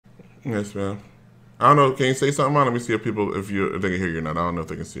Yes, ma'am. I don't know. Can you say something? Let me see if people, if they can hear you or not. I don't know if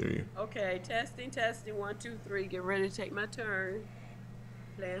they can see you. Okay, testing, testing. One, two, three. Get ready to take my turn.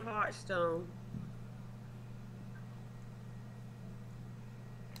 Playing HearthStone.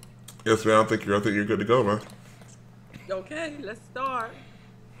 Yes, ma'am. I think you're good to go, man. Okay, let's start.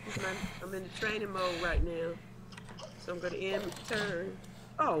 I'm in the training mode right now, so I'm gonna end my turn.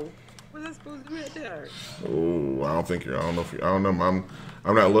 Oh, was I supposed to do right there? Oh, I don't think you're. I don't know if you. I don't know.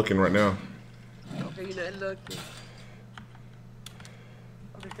 I'm not looking right now. Okay, you're not looking.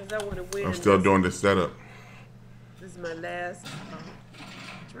 Okay, because I want to I'm win still this. doing this setup. This is my last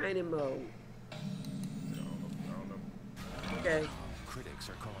training mode. Okay. Critics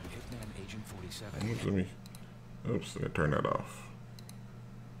are calling Hitman Agent 47. Let me. Oops, let me turn that off.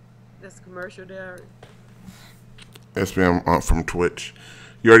 That's commercial, Derrick. Yes, ma'am. From Twitch.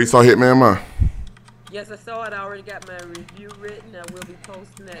 You already saw Hitman, ma? Yes, I saw it. I already got my review written. I will be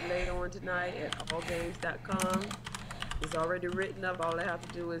posting that later on tonight at allgames.com. It's already written up. All I have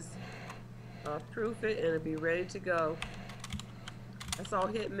to do is proof it, and it'll be ready to go. I saw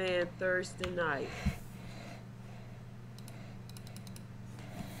Hitman Thursday night.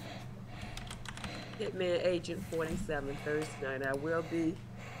 Hitman Agent 47 Thursday night. I will be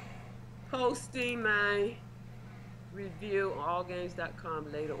posting my review on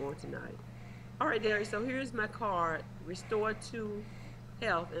allgames.com later on tonight. All right, Derrick, so here's my card, Restore to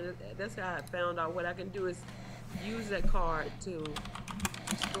Health, and that's how I found out what I can do is use that card to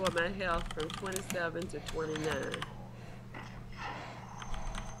restore my health from 27 to 29.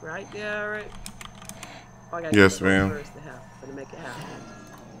 Right, Derrick? Oh, I gotta get Yes, the code ma'am. first to make it happen.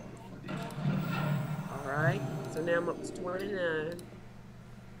 All right, so now I'm up to 29,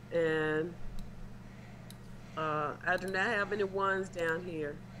 and I do not have any ones down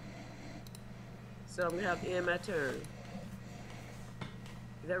here, so I'm gonna have to end my turn.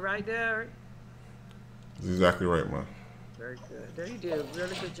 Is that right, Derrick? That's exactly right, ma. Very good. There, you did a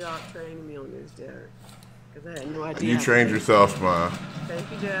really good job training me on this, Derrick, because I had no idea You how to trained play. yourself, ma.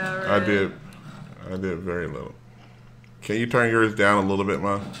 Thank you, I Derrick. did. I did very little. Can you turn yours down a little bit,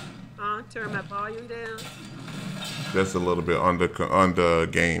 ma? Turn my volume down. Just a little bit on the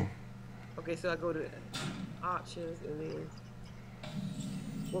game. Okay, so I go to options and then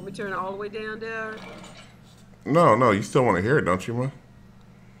want me to turn it all the way down, Derrick? No, no, you still want to hear it, don't you, ma?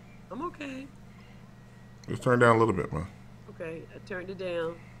 I'm okay. Just turn it down a little bit, ma. Okay, I turned it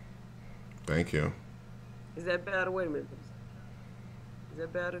down. Thank you. Is that better? Wait a minute. Is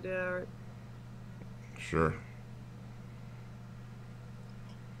that better, Derrick? Sure.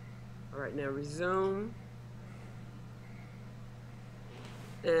 All right, now resume.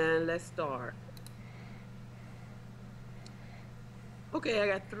 And let's start. Okay, I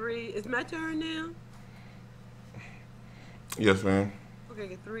got 3. It's my turn now? Yes, ma'am. Okay, I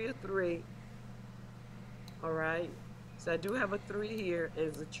get 3 or 3. All right. So I do have a 3 here, and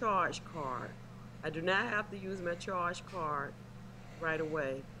it's a charge card. I do not have to use my charge card right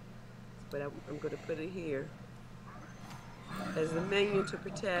away, but I'm going to put it here as a minion to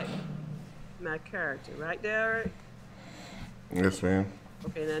protect my character. Right, Derrick? Yes, ma'am.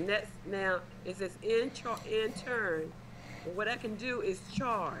 Okay, now it says in turn. But what I can do is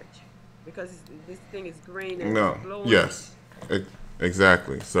charge because this thing is green and No. it's glowing. Yes.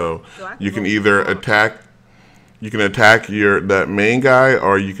 Exactly. So So I can you can go either charge. attack. You can attack that main guy,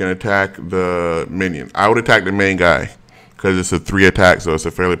 or you can attack the minion. I would attack the main guy because it's a 3 attack, so it's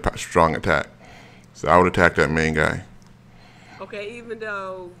a fairly strong attack. So I would attack that main guy. Okay, even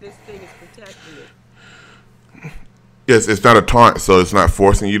though this thing is protecting it. Yes, it's not a taunt, so it's not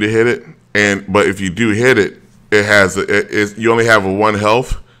forcing you to hit it. But if you do hit it, you only have a 1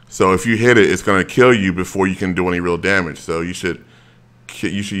 health. So if you hit it, it's going to kill you before you can do any real damage. So you should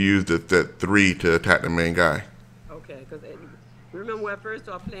use that 3 to attack the main guy. Okay, because remember when I first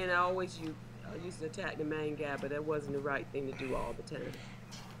started playing, I used to attack the main guy, but that wasn't the right thing to do all the time.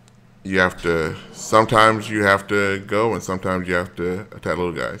 Sometimes you have to go, and sometimes you have to attack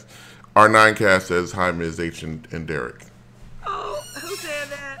little guys. R9 Cast says, hi, Ms. H and Derrick. Oh, who said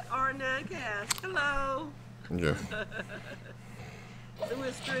that? R9 Cast. Hello. Yeah. So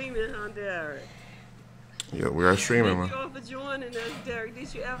we're streaming, huh, Derrick? Yeah, we are streaming, Thank man. you all for joining us, Derrick.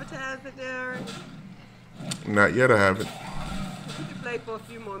 Did you advertise it, Derrick? Not yet, I haven't. We can play for a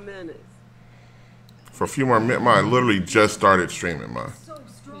few more minutes. For a few more minutes, I literally just started streaming, man.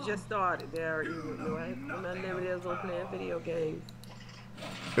 You just started, Derrick. You know, I'm not limited on playing video games.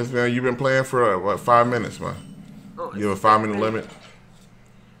 Yes, man, you've been playing for, what, 5 minutes, man? Oh, You have a 5-minute limit?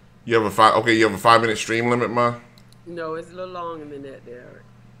 You have a 5-minute stream limit, man? No, it's a little longer than that, Derrick.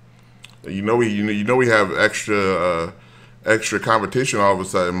 You know we have extra competition all of a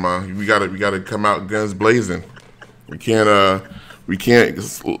sudden, man. We gotta come out guns blazing. We can't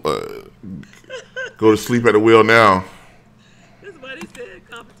go to sleep at the wheel now. That's what he said.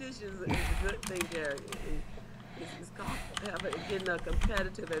 Competition is a good thing, Derrick. It's called getting a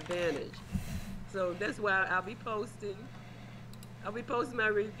competitive advantage. So that's why I'll be posting my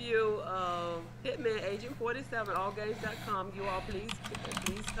review of Hitman Agent 47, allgames.com. You all please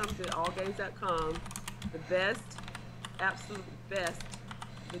come to allgames.com, the best, absolute best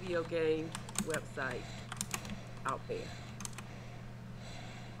video game website out there.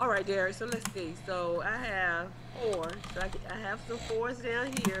 All right, Derrick, so let's see. So I have 4. So I have some 4s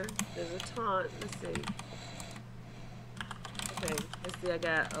down here. There's a taunt. Let's see. Okay, let's see. I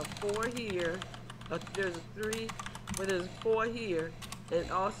got a 4 here. There's a 3, but there's 4 here,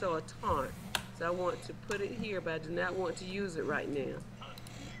 and also a taunt. So I want to put it here, but I do not want to use it right now.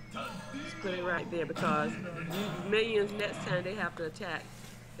 Just put it right there because minions next time they have to attack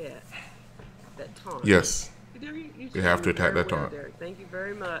that taunt. Yes. You they have to attack that taunt. Derrick. Thank you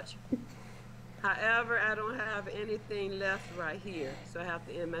very much. However, I don't have anything left right here, so I have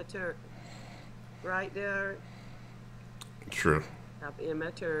to end my turn. Right, Derrick? True. I have to end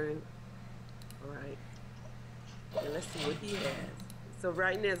my turn. All right. And let's see what he has. So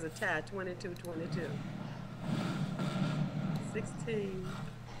right now is a tie, 22-22. 16.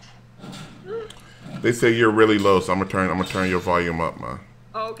 They say you're really low, so I'm gonna turn your volume up, man.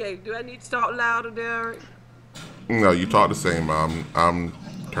 Okay. Do I need to talk louder, Derrick? No, you talk the same, man. I'm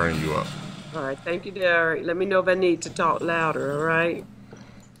turning you up. All right. Thank you, Derrick. Let me know if I need to talk louder. All right.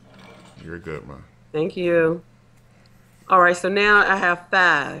 You're good, man. Thank you. All right. So now I have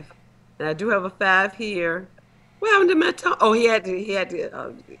 5. And I do have a 5 here. What happened to my taunt? Oh, he had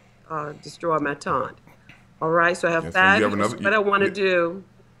to destroy my taunt. All right, so I have 5. What I want to do.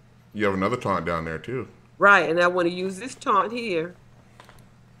 You have another taunt down there too. Right, and I want to use this taunt here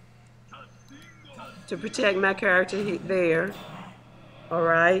to protect my character there. All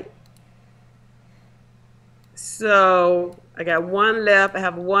right. So I got 1 left. I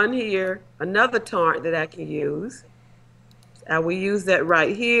have 1 here. Another taunt that I can use. I will use that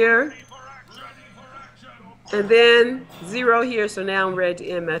right here. And then 0 here, so now I'm ready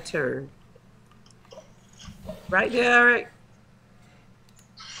to end my turn. Right, Derrick?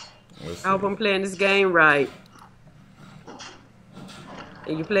 I hope I'm playing this game right.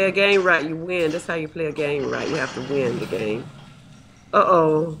 And you play a game right, you win. That's how you play a game right. You have to win the game.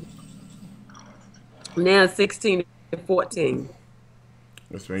 Uh-oh. Now 16-14.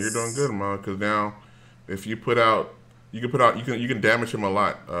 Yes, man, you're doing good, man. Because now, if you put out, you can damage him a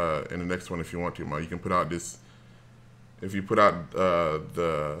lot in the next one if you want to, man. You can put out this. If you put out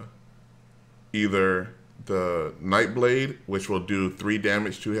either the Nightblade, which will do 3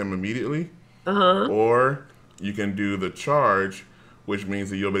 damage to him immediately, or you can do the charge, which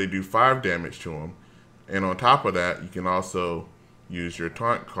means that you'll be able to do 5 damage to him. And on top of that, you can also use your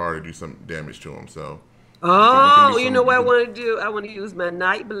taunt card to do some damage to him. So, you know what I want to do? I want to use my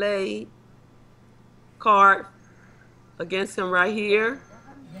Nightblade card against him right here.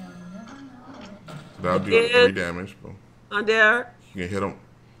 That'll do 3 damage. On there. You can hit him.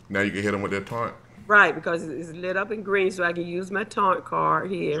 Now you can hit him with that taunt. Right, because it's lit up in green, so I can use my taunt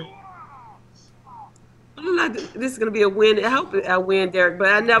card here. I look like this is going to be a win. I hope I win, Derrick, but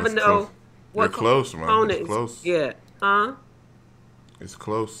I never know what You're close, man. It's close. Yeah. Huh? It's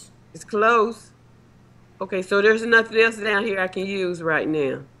close. It's close. Okay, so there's nothing else down here I can use right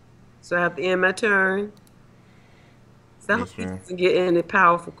now. So I have to end my turn. So I hope he doesn't get any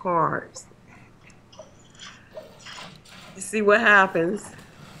powerful cards. Let's see what happens.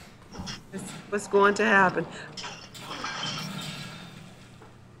 What's going to happen?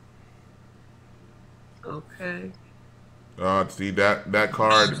 Okay. See that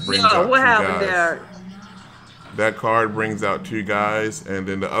card brings out what 2 happened guys. there? That card brings out 2 guys, and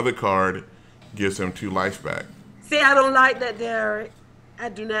then the other card gives him 2 life back. See, I don't like that, Derrick. I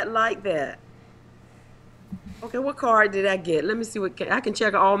do not like that. Okay, what card did I get? Let me see what I can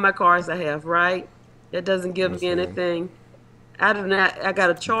check all my cards I have. Right? That doesn't give me anything. I do not. I got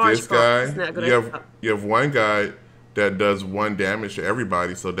a charge. This guy, you have 1 guy that does 1 damage to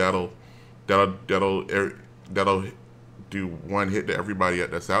everybody, so that'll do 1 hit to everybody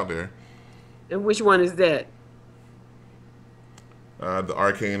that's out there. And which one is that? The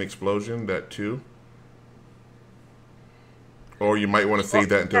arcane explosion, that 2. Or you might want to save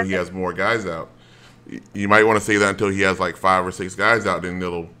that until he has more guys out. You might want to save that until he has like 5 or 6 guys out. Then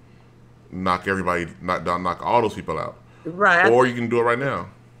it'll knock all those people out. Right. Or you can do it right now.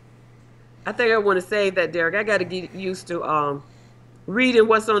 I think I want to save that, Derrick. I got to get used to reading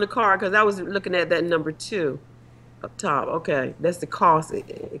what's on the card because I was looking at that number 2. Up top. Okay, that's the cost.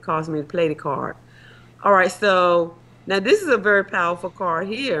 It cost me to play the card. All right, so now this is a very powerful card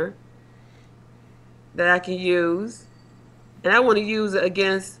here that I can use, and I want to use it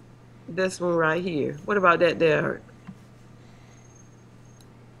against this one right here. What about that there?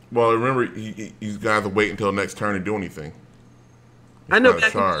 Well, remember, he's gonna have to wait until next turn to do anything. I It's know, not but a I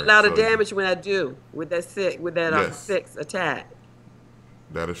can do shard. a lot of So damage when I do with that yes, 6 attack.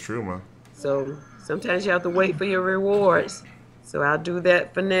 that is true, man. So sometimes you have to wait for your rewards. So I'll do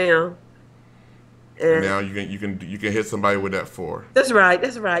that for now. And And now you can hit somebody with that 4. that's right.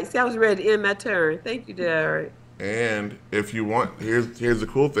 That's right. See, I was ready to end my turn. Thank you, Derrick. And if you want, here's the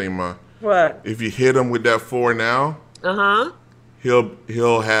cool thing, ma. What? If you hit him with that 4 now, Uh-huh. he'll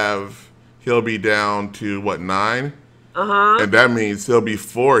be down to what, 9, Uh-huh. and that means he'll be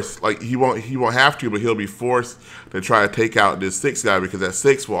forced. Like he won't have to, but he'll be forced to try to take out this 6 guy because that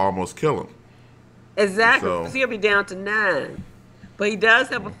 6 will almost kill him. Exactly. So- Because he'll be down to 9. But he does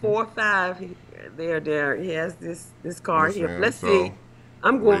have a 4/5 there, Derrick. He has this card Yes, here. ma'am. Let's So, see.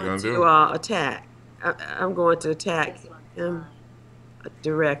 I'm what are you going gonna to do? attack. I'm going to attack him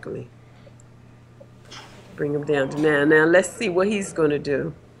directly. Bring him down to 9. Now let's see what he's going to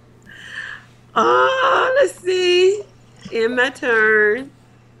do. Let's see. In my turn.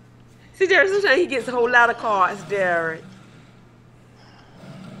 See, Derrick, sometimes he gets a whole lot of cards, Derrick.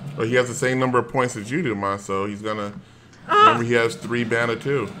 But he has the same number of points as you do, ma. So he's gonna. Ah. Remember, he has 3 banner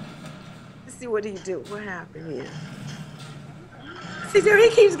too. Let's see what he do. What happened here? See, Derrick,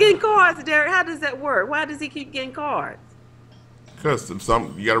 he keeps getting cards, Derrick. How does that work? Why does he keep getting cards? Because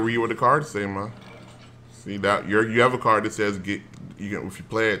you gotta read what the cards say, ma. See that you have a card that says if you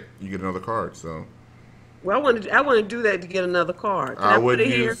play it, you get another card. So Well, I want to do that to get another card. Can I put would it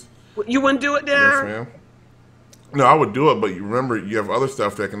use. here? You wouldn't do it, Yes, Derrick? ma'am. No, I would do it, but you remember you have other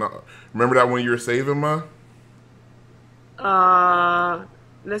stuff that can. Remember that when you were saving, ma?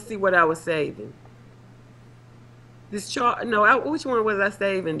 Let's see what I was saving. This chart. No, which one was I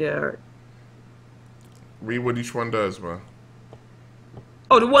saving, Derrick? Read what each one does, ma.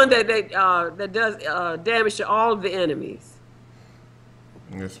 Oh, the one that does damage to all of the enemies.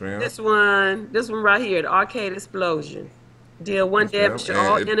 Yes, ma'am. This one right here, the arcade explosion. Deal 1 Yes, ma'am. damage to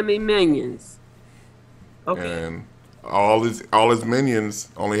all enemy minions. Okay. And all his minions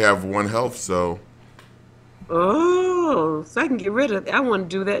only have 1 health, so Oh, so I can get rid of it. I want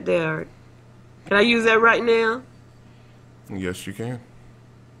to do that, Derrick. Can I use that right now? yes, you can.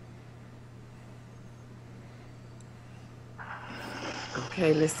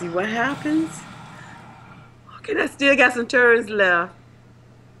 Okay, let's see what happens. Okay, I still got some turns left.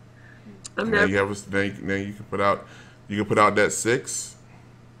 I'm Now not. you have now you can put out that 6,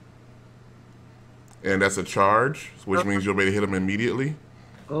 and that's a charge, which means you'll be able to hit him immediately.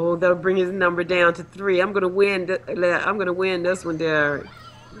 Oh, that'll bring his number down to 3. I'm gonna win. I'm gonna win this one, Derrick.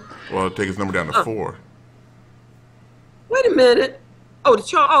 Well, take his number down to 4. Wait a minute.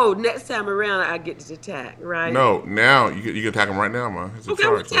 Oh, next time around I get to attack, right? No, now you can attack him right now, ma. It's a Okay, I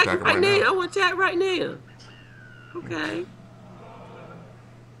want charge. to So attack attack him right right now. I now. want to attack right now. Okay.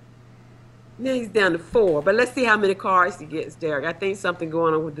 Now he's down to 4, but let's see how many cards he gets, Derrick. I think something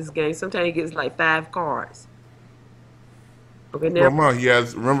going on with this game. Sometimes he gets like 5 cards. Okay, now. Well, ma, he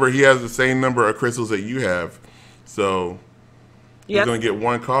has the same number of crystals that you have, so he's Yes. gonna get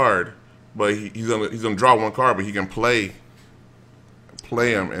 1 card, but he's gonna draw 1 card, but he can play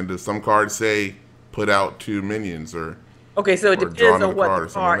him, and does some cards say put out 2 minions or Okay, so it or depends draw on another what card or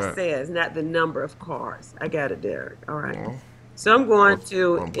the something like card that. says, not the number of cards. I got it, Derrick. All right. Well, So I'm going Let's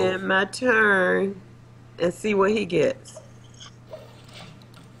to on both. end my turn and see what he gets.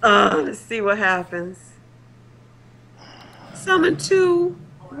 Let's see what happens. Summon 2,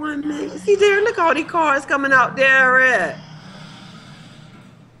 1 minute. See, Derrick, look all these cards coming out, Derrick.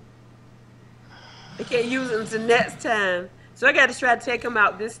 I can't use them until next time. So I got to try to take them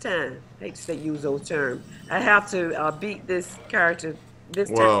out this time. I hate to say use those terms. I have to beat this character this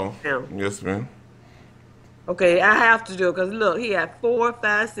well, time now. yes, man. Okay, I have to do it because look, he had 4,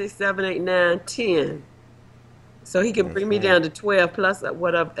 5, 6, 7, 8, 9, 10. So he can bring me down to 12 plus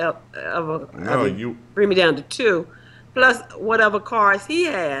whatever. No, you. Bring me down to 2 plus whatever cards he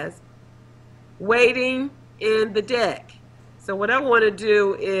has waiting in the deck. So what I want to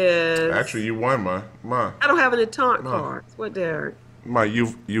do is Actually, you won, ma. I don't have any taunt No. cards. What, Derrick? Ma,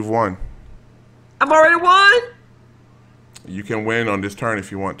 you've won. I've already won. You can win on this turn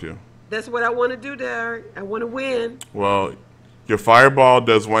if you want to. That's what I want to do, Derrick. I want to win. Well, your fireball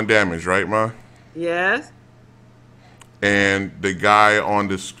does 1 damage, right, ma? Yes. And the guy on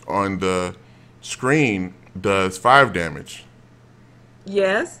the screen does 5 damage.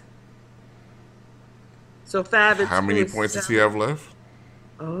 Yes. So 5 and 2. How many points does he have left?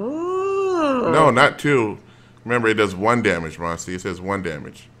 Oh. No, not 2. Remember, it does 1 damage, Ron. See, it says 1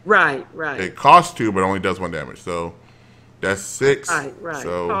 damage. Right. It costs 2, but only does 1 damage. So that's 6. Right.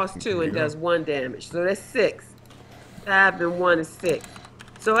 So Costs 2 and does 1 damage. So that's 6. 5 and 1 is 6.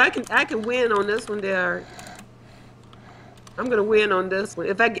 So I can win on this one, there. I'm gonna win on this one.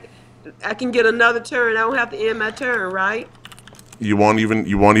 If I can get another turn. I don't have to end my turn, right? You won't even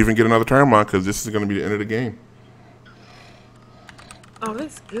get another turn, Ron, because this is going to be the end of the game. Oh,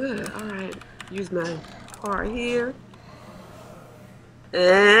 that's good. All right. Use my card here.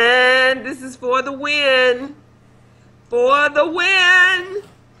 And this is for the win. For the win.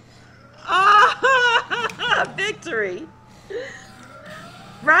 Oh, victory.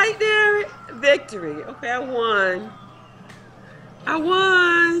 Right there. Victory. Okay, I won.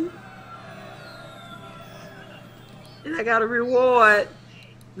 And I got a reward.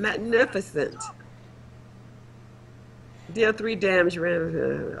 Magnificent. Deal 3 damage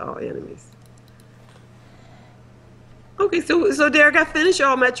random all enemies. Okay, so Derrick, I finished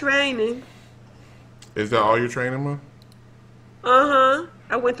all my training. Is that all your training, man? Uh-huh.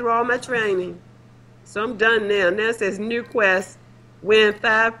 I went through all my training. So I'm done now. Now it says new quest, win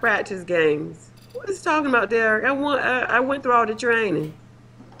 5 practice games. What is it talking about, Derrick? I went through all the training.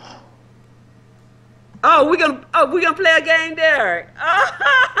 Oh, we're gonna play a game, Derrick.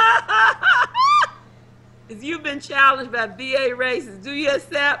 If you've been challenged by VA races, do you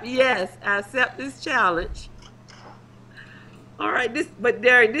accept? Yes, I accept this challenge. All right, but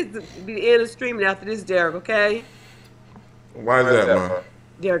Derrick, this will be the end of streaming after this, Derrick, okay? Why is that, man?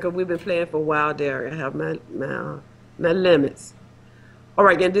 Derrick, we've been playing for a while, Derrick. I have my limits. All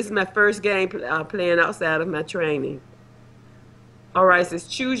right, again, this is my first game playing outside of my training. All right, it says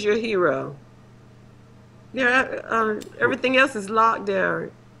choose your hero. Yeah, everything else is locked,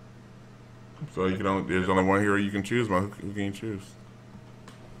 Derrick. So there's only one hero you can choose, man. Who can you choose?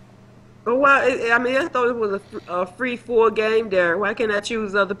 Oh, well, I thought it was a free full game, Derrick. Why can't I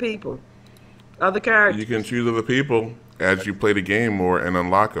choose other people? Other characters? You can choose other people as you play the game more and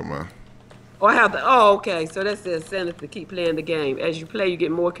unlock them, man. Oh, okay. So that's the incentive to keep playing the game. As you play, you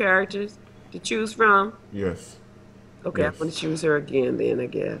get more characters to choose from? Yes. Okay, yes. I'm going to choose her again then, I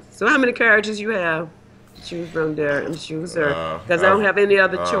guess. So how many characters you have to choose from, Derrick? And choose her. Because I don't have any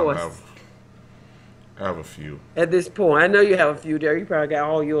other choice. I have a few. At this point. I know you have a few, Derrick. You probably got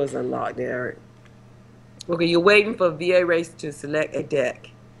all yours unlocked, Derrick. Okay, you're waiting for VA Race to select a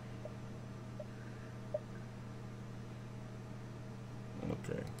deck.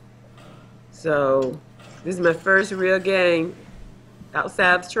 Okay. So, this is my first real game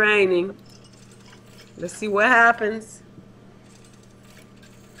outside the training. Let's see what happens.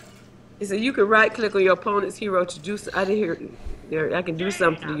 He said you can right-click on your opponent's hero to do. I didn't hear. Derrick, I can do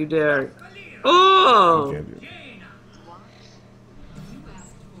something to you, Derrick. Oh.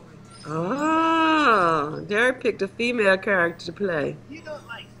 Oh. Derrick picked a female character to play.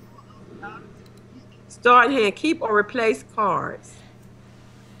 Start hand. Keep or replace cards.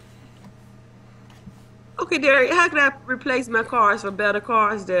 Okay, Derrick, how can I replace my cards for better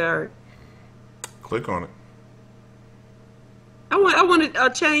cards, Derrick? Click on it. I want to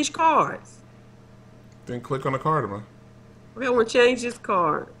change cards. Then click on the card, man. Okay, I want to change this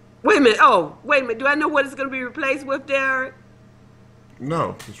card. Wait a minute. Oh, wait a minute. Do I know what it's going to be replaced with, Derrick?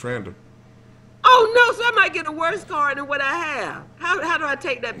 No, it's random. Oh, no. So I might get a worse card than what I have. How do I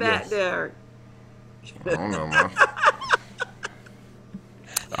take that back, Derrick? I don't know, man.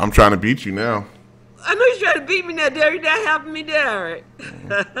 I'm trying to beat you now. I know you're trying to beat me now, Derrick. You're not helping me, Derrick.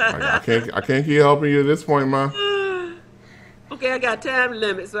 I can't keep helping you at this point, man. Okay, I got time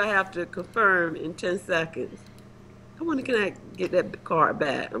limit, so I have to confirm in 10 seconds. I wonder, can I get that card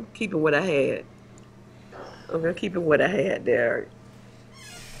back? I'm keeping what I had. Okay, I'm keeping what I had, Derrick.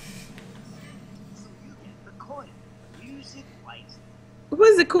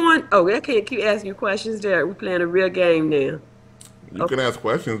 What's the coin? Oh, I can't keep asking you questions, Derrick. We're playing a real game now. You can ask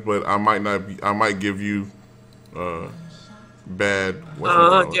questions, but I might not. I might give you bad.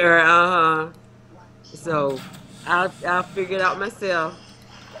 Derrick. So I'll figure it out myself.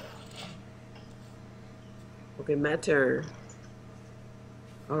 Okay, my turn.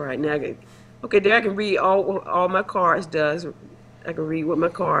 All right, now okay, there I can read all my cards does. I can read what my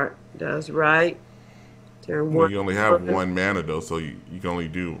card does, right? Turn one. You only have 1 mana though, so you can only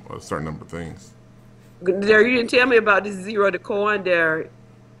do a certain number of things. Derrick, you didn't tell me about this 0 to coin, Derrick.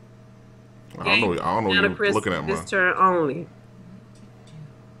 I don't know. You're looking at this turn only.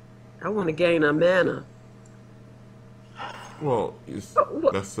 I want to gain a mana. Well,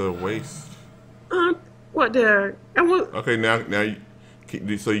 that's a waste. What, Derrick? Okay, now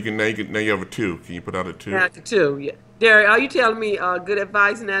So now you have a 2. Can you put out a 2? Down to 2. Yeah. Derrick, are you telling me good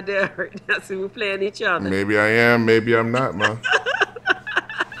advice now, Derrick? That's we're playing each other. Maybe I am. Maybe I'm not, ma.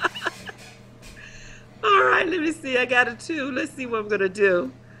 All right, let me see. I got a 2. Let's see what I'm gonna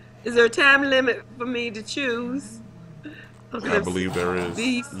do. Is there a time limit for me to choose? Okay, I believe there is.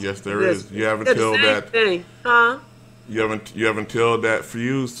 Yes, there this. is. You have They're until the same that. thing, huh? You have until that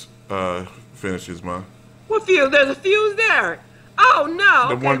fuse finishes, ma. What fuse? There's a fuse there. Oh no.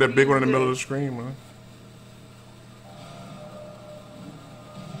 The Okay, one, that big one in the use middle of it. the screen, ma.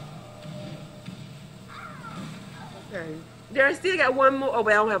 Okay. Derrick still got one more. Oh,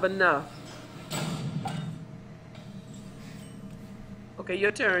 but I don't have enough. Okay,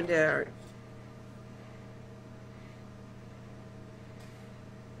 your turn, Derrick.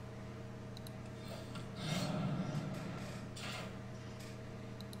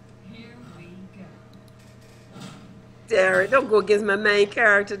 Derrick, don't go against my main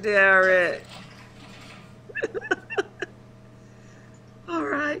character, Derrick. All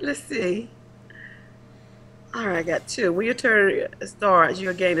right, let's see. All right, I got 2. When your turn starts,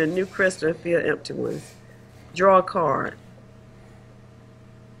 you'll gain a new crystal and fill empty ones. Draw a card.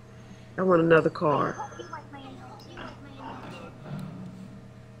 I want another card.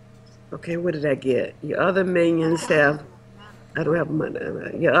 Okay, what did I get? Your other minions have... I don't have money.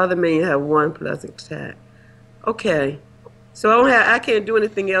 Your other minions have 1 plus attack. Okay, so I can't do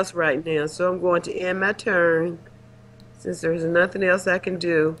anything else right now, so I'm going to end my turn since there's nothing else I can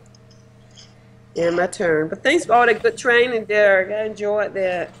do. End my turn. But thanks for all that good training, Derrick. I enjoyed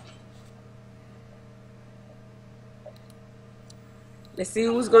that. Let's see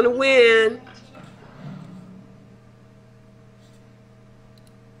who's going to win.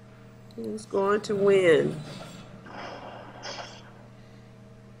 Who's going to win?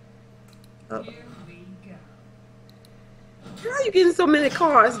 Uh-oh. How are you getting so many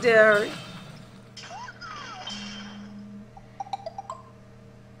cards, Derrick?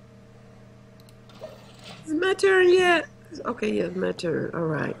 Is it my turn yet? Okay, yeah, it's my turn. All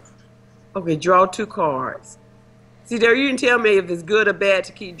right. Okay, draw 2 cards. See, Derrick, you can tell me if it's good or bad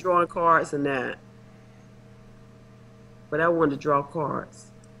to keep drawing cards or not. But I want to draw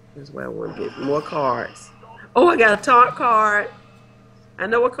cards. That's why I want to get more cards. Oh, I got a taunt card. I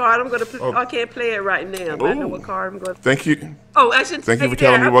know what card I'm going to play. Oh, I can't play it right now, but I know what card I'm going to play. Thank you. Oh, I should Thank you for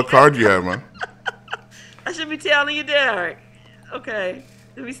telling me what card you have, man. I should be telling you, Derrick. Okay,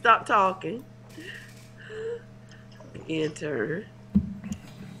 let me stop talking. Enter.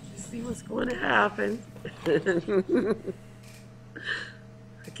 Let's see what's going to happen. I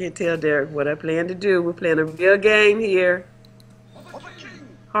can't tell Derrick what I plan to do. We're playing a real game here.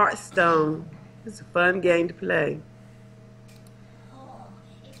 HearthStone. It's a fun game to play.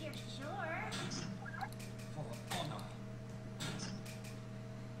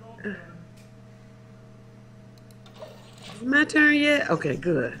 Is it my turn yet? Okay,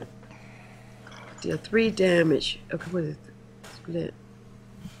 good. Deal 3 damage. Okay, what is it? Split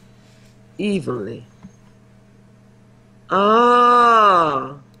evenly.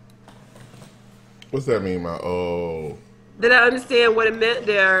 Oh. What's that mean, my? Oh. Did I understand what it meant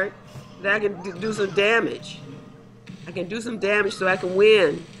there? That I can do some damage. I can do some damage so I can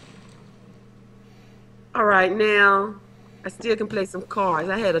win. All right, now I still can play some cards.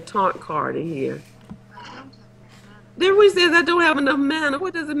 I had a taunt card in here. There we says I don't have enough mana.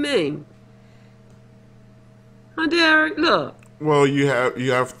 What does it mean? Huh, Derrick? Look. Well, you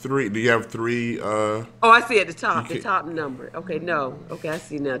have 3. Do you have 3? Oh, I see at the top. The top number. Okay, no. Okay, I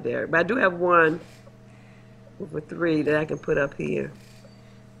see now, Derrick. But I do have 1 with a 3 that I can put up here.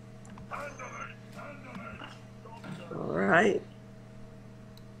 All right.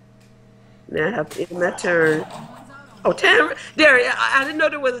 Now I have to end my turn. Oh, time. Derrick, I didn't know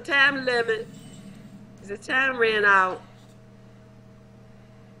there was a time limit. The time ran out.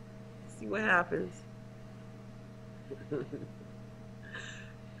 Let's see what happens.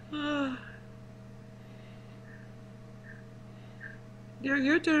 Derrick,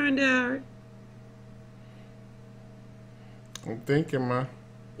 your turn, Derrick. I'm thinking, ma.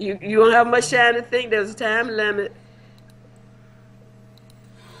 You don't have much time to think. There's a time limit.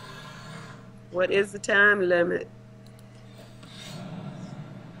 What is the time limit?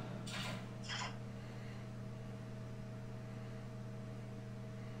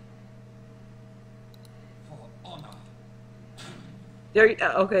 Derrick,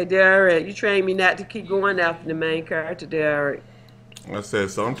 okay, Derrick, you trained me not to keep going after the main character, Derrick. I said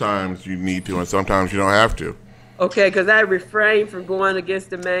sometimes you need to and sometimes you don't have to. Okay, because I refrain from going against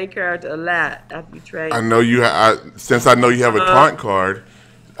the main character a lot after you train. I know since I know you have a taunt card,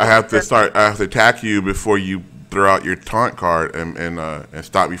 I have to attack you before you throw out your taunt card and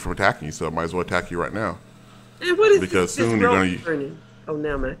stop you from attacking you. So it might as well attack you right now. And what is Because this soon you're rope gonna. turning? Oh,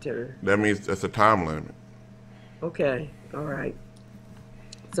 now my turn. That means that's a time limit. Okay, all right.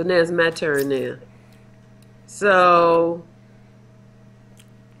 So now it's my turn now. So,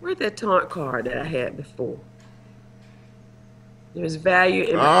 where's that taunt card that I had before? There's value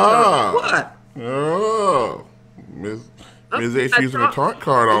in my taunt. What? Oh, Ms. H using a taunt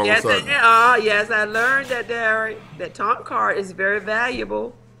card all Yes, of a sudden. yes, I learned that, Derrick. That taunt card is very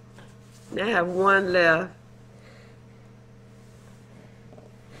valuable. Now I have one left.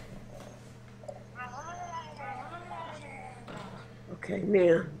 Okay,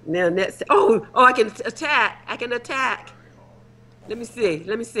 now next. Oh, I can attack. I can attack. Let me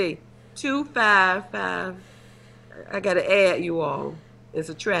see. 2, 5, 5. I gotta add you all. It's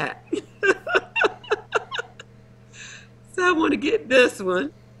a trap. So I want to get this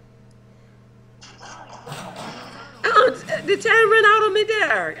one. Oh, did time run out on me,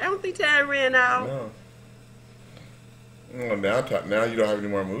 Derrick? I don't think time ran out. No. Well, now you don't have any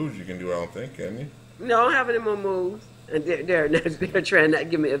more moves you can do. I don't think, can you? No, I don't have any more moves. And they're trying not to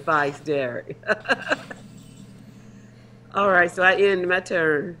give me advice, Derrick. All right, so I end my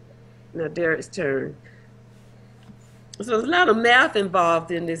turn. Now Derrick's turn. So there's a lot of math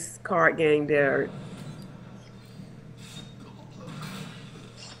involved in this card game, Derrick.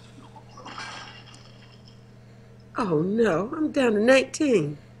 Oh no, I'm down to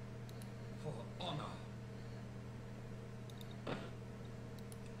 19. For honor.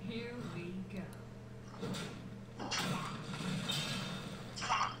 Here we go.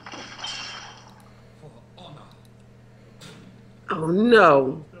 For honor. Oh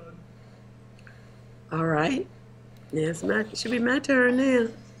no. All right. Now it should be my turn now.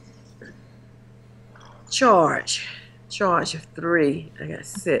 Charge of 3. I got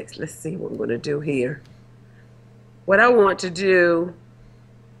 6. Let's see what I'm going to do here. What I want to do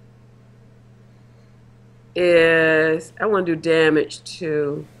is I want to do damage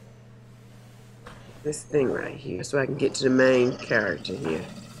to this thing right here so I can get to the main character here.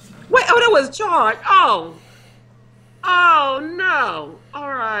 Wait, oh, that was charge. Oh no. All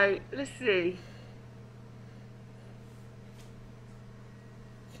right, let's see.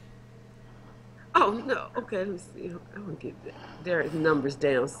 Oh no. Okay, let me see. I want to get Derrick's numbers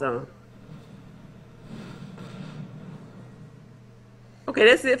down some. Okay,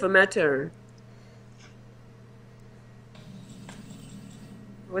 that's it for my turn.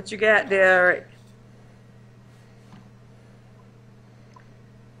 What you got, Derrick?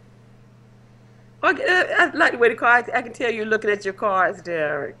 Okay, I like the way the cards. I can tell you're looking at your cards,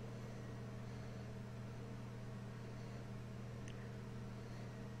 Derrick.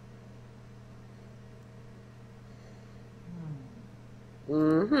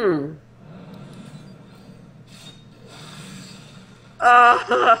 Mm-hmm.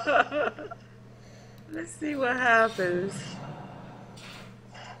 Let's see what happens.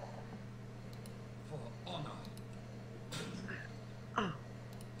 For honor. Oh.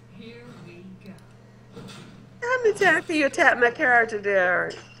 Here we go. How many times can you attack my character,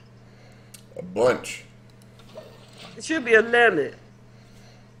 Derrick? A bunch. It should be a limit.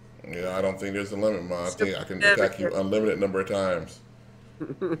 Yeah, I don't think there's a limit, Ma. I think I can attack you unlimited number of times.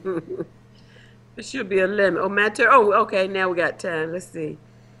 It should be a limit. Oh, my turn. Oh, okay. Now we got time. Let's see.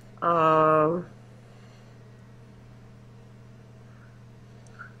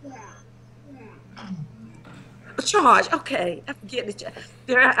 Charge. Okay, I forget the charge.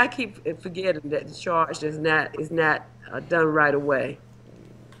 There, I keep forgetting that the charge is not done right away.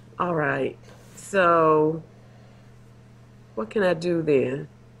 All right. So, what can I do then?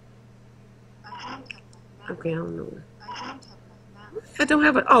 Okay, I don't know. I don't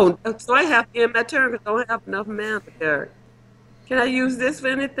have it. Oh, so I have to end my turn because I don't have enough mana there. Can I use this for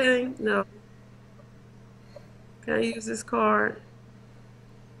anything? No. Can I use this card?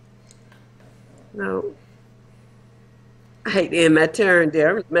 No. I hate to end my turn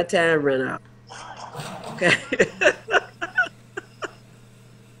there. My time ran out. Okay.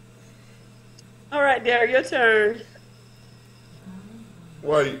 All right, Derrick, your turn.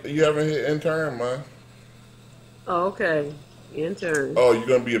 Well, you haven't hit in turn, Ma. Oh, okay. In turn. Oh, you're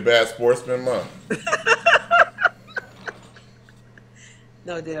gonna be a bad sportsman, Ma.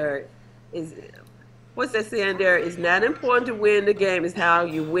 No, Derrick. What's that saying there? It's not important to win the game, it's how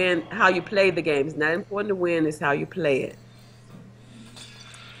you play the game. It's not important to win, it's how you play it.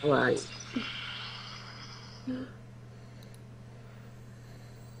 Right.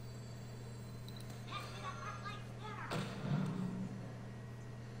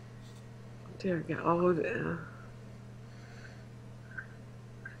 Derrick got all that.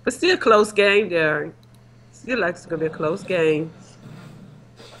 But still close game, Derrick. Feel like it's gonna be a close game.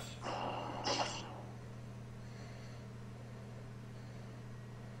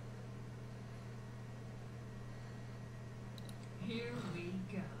 Here we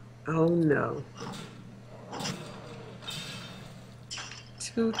go. Oh no.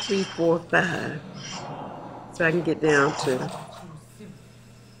 2, 3, 4, 5. So I can get down to.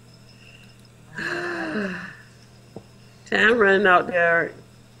 Time running out there.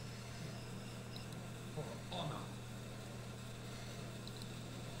 For honor.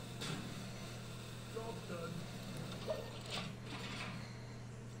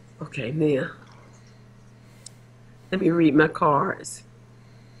 Okay, now. Let me read my cards.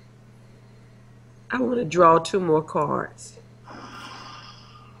 I want to draw 2 more cards.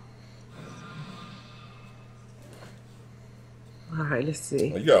 All right, let's see.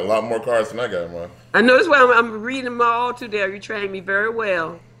 You got a lot more cards than I got, man. I know that's why I'm reading them all to there. You trained me very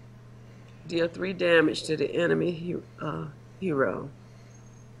well. Deal 3 damage to the enemy hero.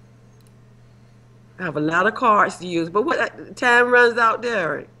 I have a lot of cards to use, but what time runs out,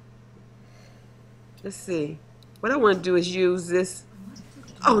 Derrick? Let's see. What I want to do is use this.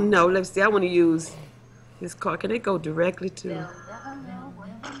 Oh no, let's see. I want to use this card. Can it go directly to?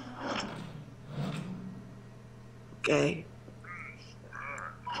 Okay.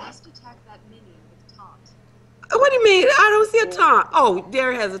 Must attack that minion with taunt. What do you mean? I don't see a taunt. Oh,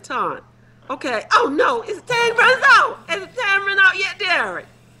 Derrick has a taunt. Okay. Oh no, it's time runs out. Has the time run out yet, Derrick?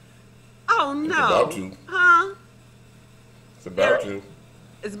 Oh no. It's about to. Huh? It's about to.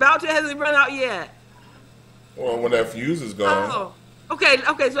 It's about to. Hasn't run out yet. Well, when that fuse is gone. Oh. Okay.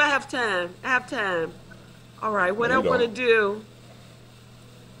 Okay. So I have time. I have time. All right. What No, I you want to don't. do.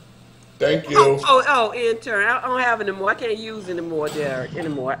 Thank you. End turn. I don't have any more. I can't use anymore, Derrick.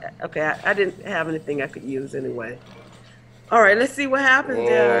 Anymore. Okay. I didn't have anything I could use anyway. All right. Let's see what happens,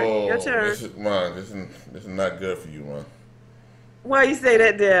 Derrick. Your turn. This is, man, this is not good for you, man. Why you say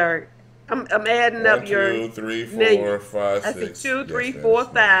that, Derrick? I'm adding up 1, your 2, 3, 4, name. 5, I 6. see 2, 3, Yes, ma'am. 4,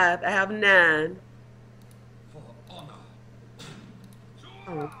 5. I have 9. For honor.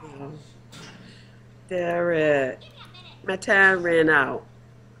 Oh, no. Derrick. My time ran out.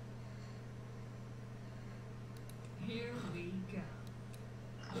 Here we go.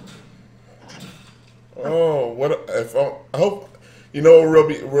 Oh, what if I hope you know what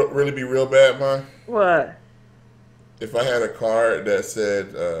would really be real bad, man? What? If I had a card that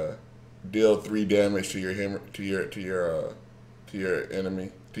said deal 3 damage to your enemy, to your hero.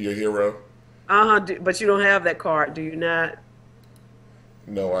 But you don't have that card, do you not?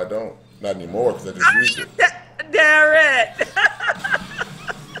 No, I don't. Not anymore because I just used it. Derrick!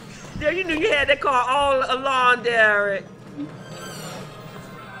 There, you knew you had that card all along, Derrick.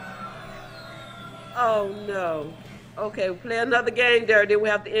 Oh no. Okay, we'll play another game, Derrick. Then we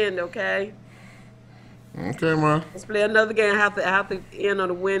have to end, okay? Okay, man. Let's play another game. I have to end on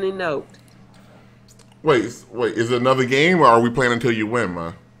a winning note. Wait. Is it another game or are we playing until you win,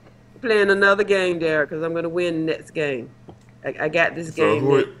 man? Playing another game, Derrick, because I'm going to win the next game. I got this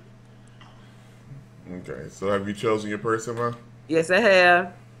game. Okay, so have you chosen your person, man? Yes, I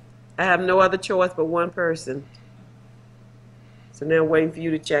have. I have no other choice but one person. So now I'm waiting for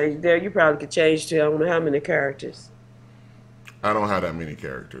you to change. There, you probably could change to I don't know how many characters. I don't have that many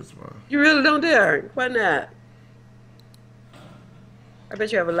characters, man. You really don't, Derrick? Why not? I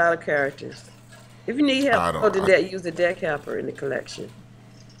bet you have a lot of characters. If you need help building that, use the deck helper in the collection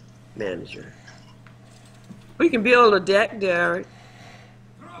manager. We can build a deck, Derrick.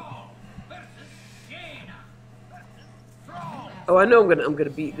 Oh, I know I'm gonna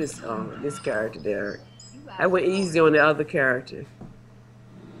beat this this character, Derrick. I went easy on the other character.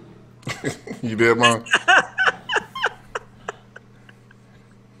 You did, man?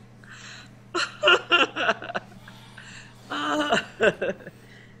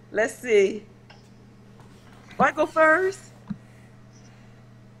 Let's see. Do I go first?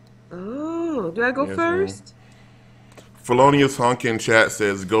 Oh, do I go Yes, first? Felonious Honk in chat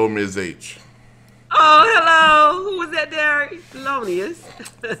says, go Ms. H. Oh, hello. Who was that, Derrick? Felonious.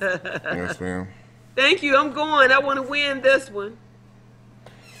 Yes, ma'am. Thank you. I'm going. I want to win this one.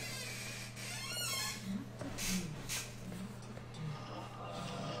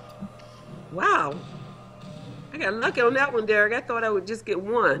 Wow. I got lucky on that one, Derrick. I thought I would just get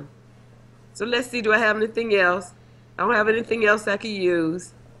one. So let's see. Do I have anything else? I don't have anything else I can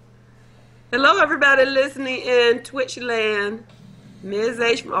use. Hello, everybody listening in Twitch land. Ms.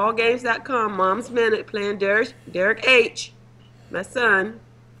 H from allgames.com. Mom's Minute playing DerrickH, my son.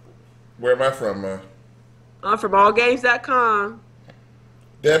 Where am I from, man? I'm from allgames.com.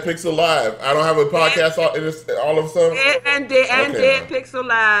 Dead Pixel Live. I don't have a podcast all of a sudden? And Dead Pixel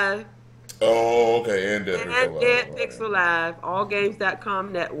Live. Oh, okay. And Dead Pixel And Dead Alive. Pixel Live,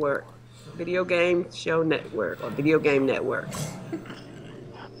 allgames.com network, video game show network, or video game network.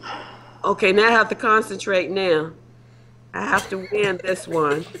 Okay, now I have to concentrate now. I have to win this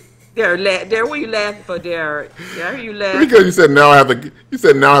one. There, what are you laughing for, Derrick? Did I hear you laughing? Because you said now I have to. You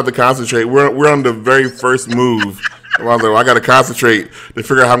said now I have to concentrate. We're on the very first move. I was like, well, I got to concentrate to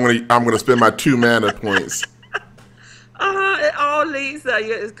figure out how I'm gonna spend my 2 mana points. It all leads.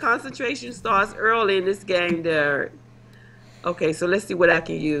 Concentration starts early in this game, Derrick. Okay, so let's see what I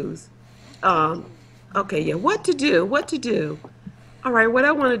can use. Okay, yeah, what to do? What to do? All right, what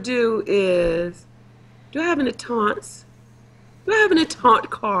I want to do is, do I have any taunts? Do I have any taunt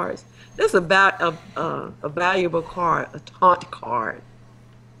cards? This is about a valuable card, a taunt card.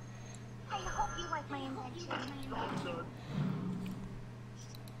 I hope you like my invention.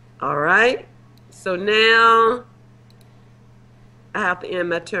 All right, so now I have to end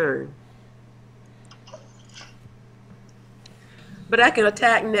my turn. But I can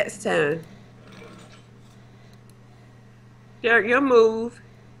attack next time. Derrick, your move.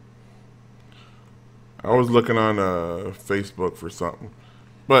 I was looking on Facebook for something,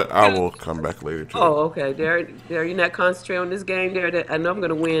 but I will come back later to it. Oh, okay. Derrick, you're not concentrating on this game, Derrick. I know I'm going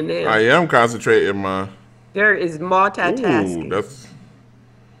to win now. I am concentrating my. Derrick is multitasking. Ooh, that's.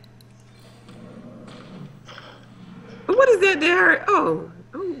 What is that, Derrick? Oh,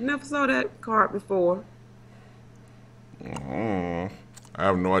 I never saw that card before. I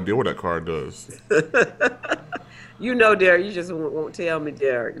have no idea what that card does. You know, Derrick, you just won't tell me,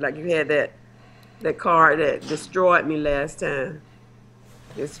 Derrick. Like you had that card that destroyed me last time.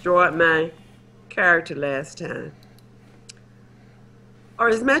 Destroyed my character last time. Or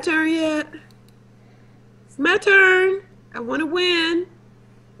is my turn yet? It's my turn. I want to win.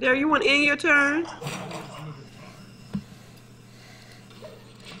 Derrick, you want to end your turn?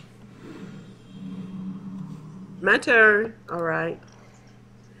 My turn. All right.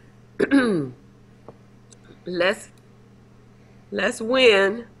 Let's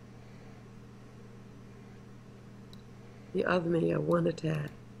win. The other man got 1 attack.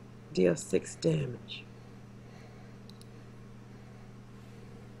 Deal 6 damage.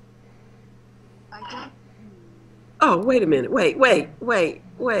 I don't. Oh, wait a minute. Wait.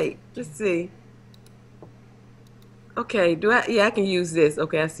 Let's see. Okay, yeah, I can use this.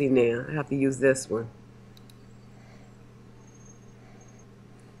 Okay, I see now. I have to use this one.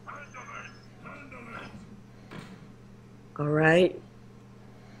 All right.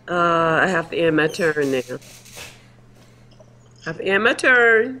 I have to end my turn now. I have to end my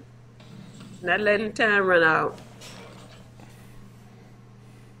turn. Not letting the time run out.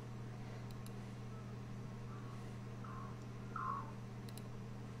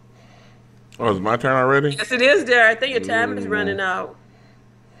 Oh, it's my turn already? Yes, it is, Derrick. I think your time is running out.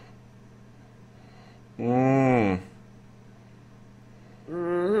 Mm.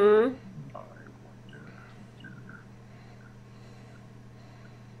 Mm-hmm.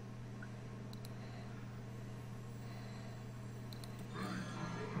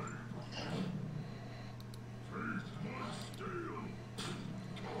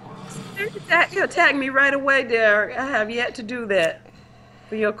 You attack me right away, Derrick. I have yet to do that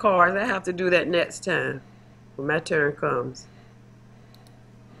for your cards. I have to do that next time when my turn comes.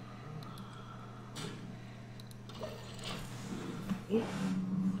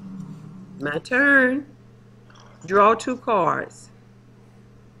 My turn. Draw 2 cards.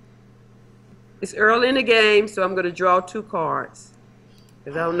 It's early in the game, so I'm going to draw 2 cards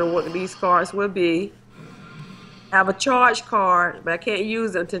because I don't know what these cards will be. I have a charge card, but I can't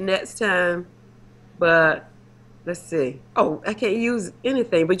use it until next time. But let's see. Oh, I can't use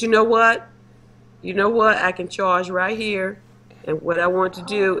anything. But you know what? You know what? I can charge right here. And what I want to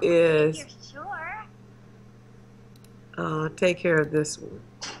do is You're sure? take care of this one.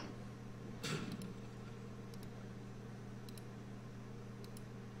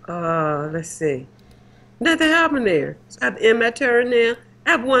 Let's see. Nothing happened there. So I have to end my turn now.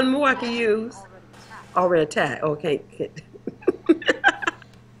 I have 1 more I can use. Already attack. Okay.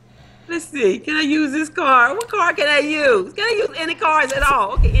 Let's see. Can I use this card? What card can I use? Can I use any cards at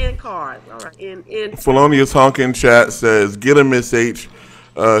all? Okay, end cards. All right, end. Felonious Honk in chat says, get him, Miss H.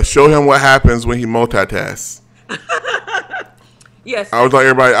 Show him what happens when he multitasks. Yes. I was like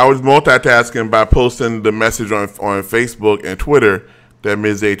everybody. I was multitasking by posting the message on Facebook and Twitter that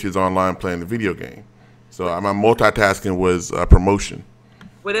Ms. H is online playing the video game. So my multitasking was promotion.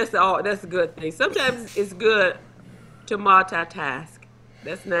 Well, that's a good thing. Sometimes it's good to multitask.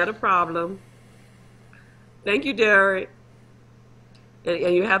 That's not a problem. Thank you, Derrick.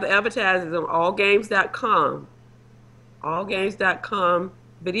 And you have the advertisers on allgames.com. Allgames.com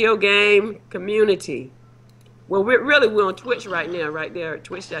Video game community. Well, we're on Twitch right now, right there at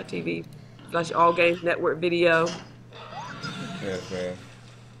twitch.tv/All Games Network Video. Yes, man.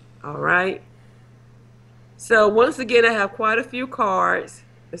 All right. So once again, I have quite a few cards.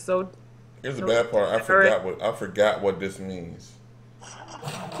 So Here's the bad part. I forgot what this means.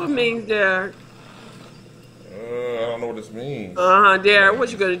 what means there? I don't know what this means. Derrick.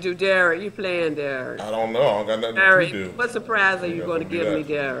 What you gonna do, Derrick? You playing, Derrick? I don't know. I don't got nothing Derrick, to do. what surprise are you going to give me,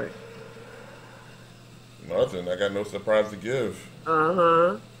 Derrick? Nothing. I got no surprise to give.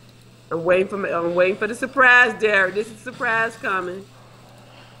 I'm waiting for the surprise, Derrick. This is a surprise coming.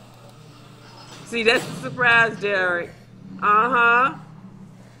 See, that's the surprise, Derrick. All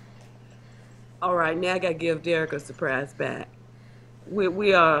right, now I gotta give Derrick a surprise back.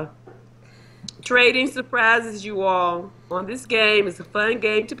 We are trading surprises, you all, on this game. It's a fun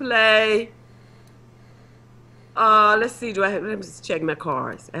game to play. Let's see. Let me just check my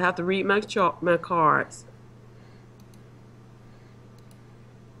cards. I have to read my cards.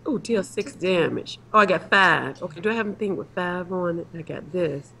 Oh, deal 6 damage. Oh, I got 5. Okay, do I have anything with 5 on it? I got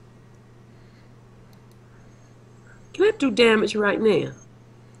this. Can I do damage right now?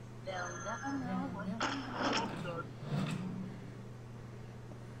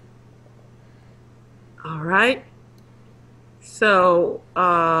 All right. So,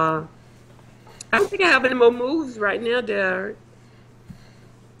 I don't think I have any more moves right now, Derrick.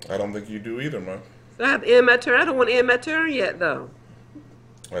 I don't think you do either, man. So I have to end my turn. I don't want to end my turn yet, though.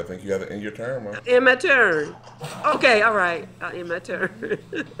 I think you have to end your turn, man. End my turn. Okay, all right. I'll end my turn.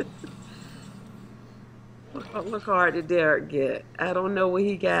 What card did Derrick get? I don't know what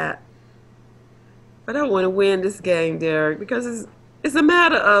he got. But I want to win this game, Derrick, because it's a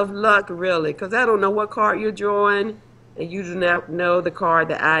matter of luck, really, because I don't know what card you're drawing, and you do not know the card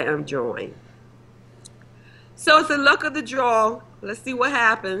that I am drawing. So it's the luck of the draw. Let's see what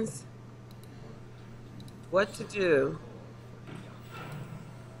happens. What to do.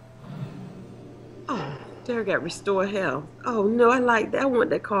 Oh, Derrick got restore health. Oh, no, I like that. I want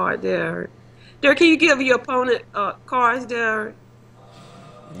that card, Derrick. Derrick, can you give your opponent cards, Derrick?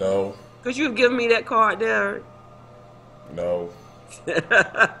 No. Could you have given me that card, Derrick? No.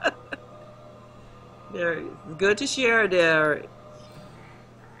 Derrick, it's good to share, Derrick.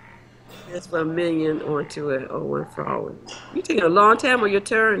 That's for a minion onto it. Oh, one forward. You taking a long time on your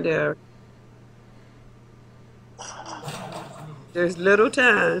turn, Derrick. There's little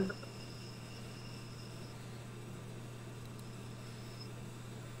time.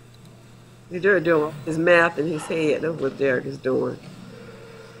 Derrick doing his math in his head. That's what Derrick is doing.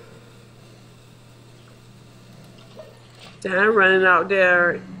 Time running out,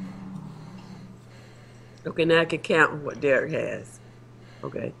 Derrick. Okay, now I can count what Derrick has.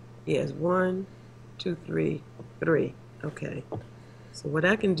 Okay, he has 1, 2, 3, 3. Okay, so what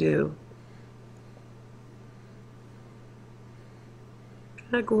I can do,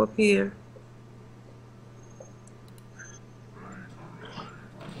 can I go up here?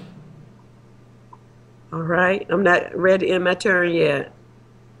 All right, I'm not ready to end my turn yet.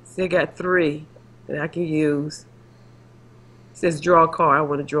 Still got 3 that I can use. It says draw a card. I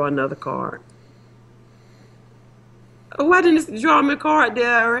want to draw another card. Oh, why didn't it draw me a card,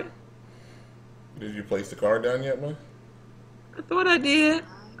 Derrick? Did you place the card down yet, man? I thought I did.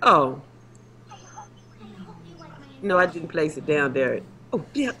 Oh. No, I didn't place it down, Derrick. Oh,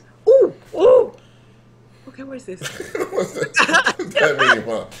 yeah. Ooh, ooh. Okay, where's this? What's that mean,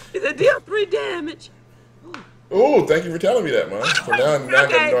 huh? It's a deal 3 damage. Oh, thank you for telling me that, man. So now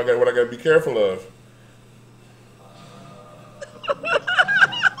Okay. I know what I got to be careful of.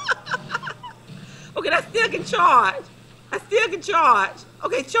 Okay, I still can charge. I still can charge.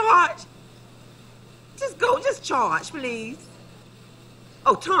 Okay, charge. Just charge, please.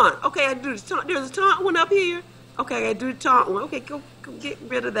 Oh, taunt. Okay, I do the taunt. There's a taunt one up here. Okay, I do the taunt one. Okay, go get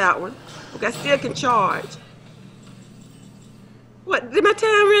rid of that one. Okay, I still can charge. What, did my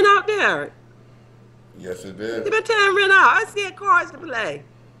time run out, Derrick? Yes, it did. Did my time run out? I still had cards to play.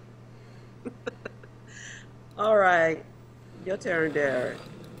 All right. Your turn, Derrick.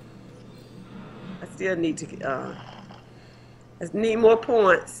 I still need to, I need more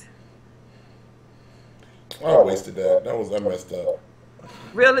points. I wasted that. I messed up.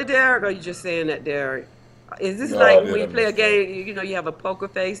 Really, Derrick, or are you just saying that, Derrick? Is this No, like I when you didn't play a mess game, you know, you have a poker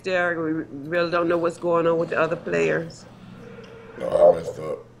face, Derrick, or you really don't know what's going on with the other players? No, I messed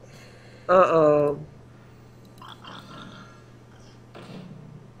up. Uh-oh.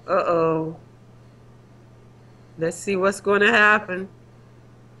 Uh-oh. Let's see what's going to happen.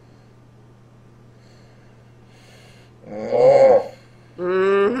 Oh.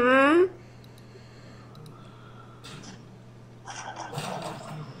 Mm-hmm.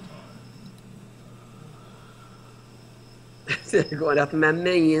 Going after my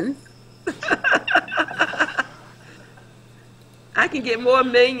minions. I can get more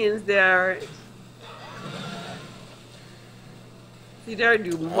minions there. See, Derrick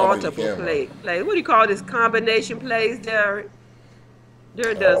do multiple plays. What do you call this? Combination plays, Derrick?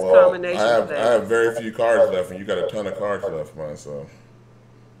 Derrick does combination plays. I have very few cards left, and you got a ton of cards left, man. So.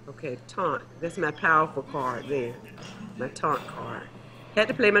 Okay, taunt. That's my powerful card there. My taunt card. Had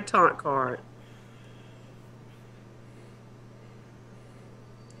to play my taunt card.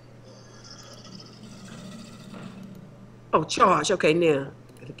 Oh, charge. Okay, now.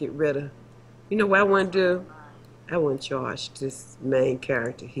 Gotta get rid of. You know what I want to do? I want to charge this main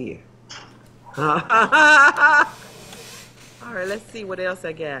character here. All right, let's see what else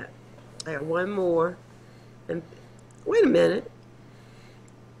I got. I got one more. And wait a minute.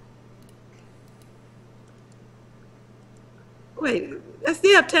 Wait, I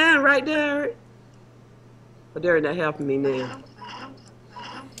still have time right there. Oh, Derrick not helping me now.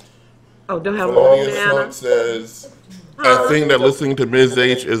 Oh, don't have more mana. Says, I think that listening to Ms.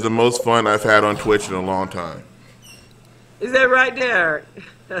 H is the most fun I've had on Twitch in a long time. Is that right there?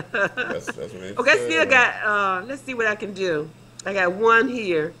 That's what it okay, said. still got, let's see what I can do. I got one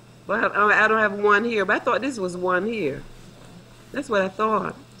here. But I don't have one here, but I thought this was one here. That's what I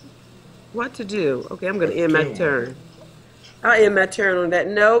thought. What to do? Okay, I'm going to end my turn. I'll end my turn on that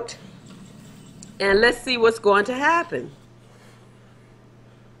note. And let's see what's going to happen.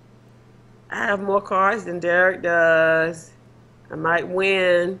 I have more cards than Derrick does. I might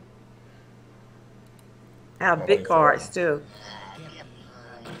win. I have big cards too.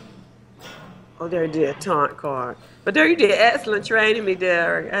 Oh, there you did a taunt card. But there you did excellent training me,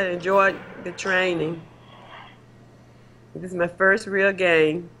 Derrick. I enjoyed the training. This is my first real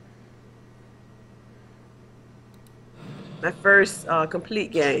game. My first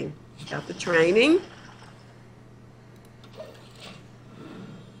complete game after training.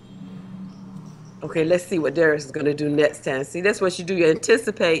 Okay, let's see what Derrick is going to do next time. See, that's what you do. You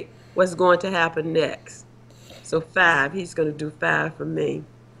anticipate what's going to happen next. So 5, he's going to do 5 for me.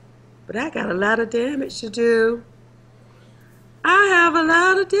 But I got a lot of damage to do. I have a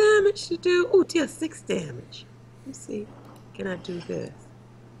lot of damage to do. Ooh, dear, 6 damage. Let me see. Can I do this?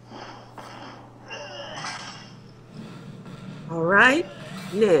 All right.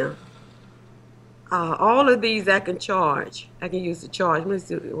 Now, all of these I can charge. I can use the charge. Let me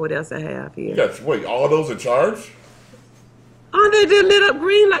see what else I have here. You got, wait, all those are charged? Oh, they did lit up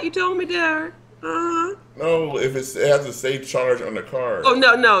green like you told me, Derrick. No, if it has to say charge on the card. Oh,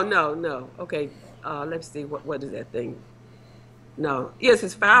 no. Okay, let's see. What is that thing? No. Yes,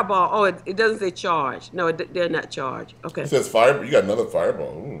 it's fireball. Oh, it doesn't say charge. No, they're not charged. Okay. It says fireball. You got another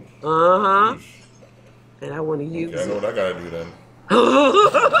fireball. Ooh. Uh-huh. Yeesh. And I want to use I know what I got to do then.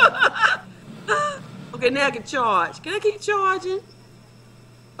 Okay, now I can charge. Can I keep charging?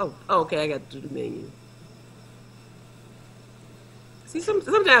 Oh, okay, I got to do the menu. See,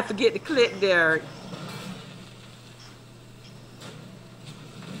 sometimes I forget to click there.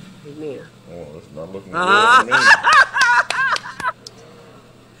 Now. Oh, it's not looking good for me.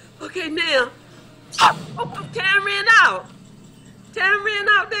 Okay, now. Oh, time ran out. Time ran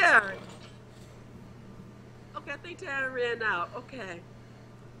out there. Okay, I think time ran out. Okay.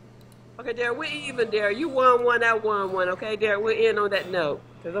 Okay, Derrick, we're even, Derrick. You won 1, I won 1. Okay, Derrick, we're in on that note.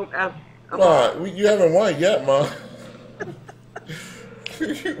 Ma, you haven't won yet, Ma. I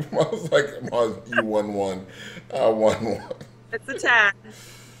was like, Ma, you won 1. I won 1. It's a tie.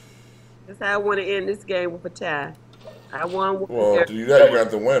 That's how I want to end this game, with a tie. I won 1. Well, to do that, you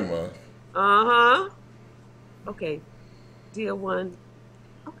got to win, Ma. Uh-huh. Okay. Deal 1.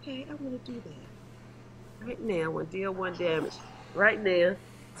 Okay, I want to do that. Right now, I want to deal 1 damage. Right now.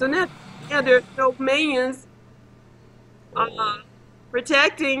 So now there's no minions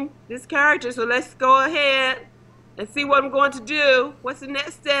protecting this character. So let's go ahead and see what I'm going to do. What's the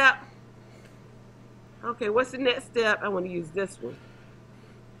next step? Okay, what's the next step? I want to use this one.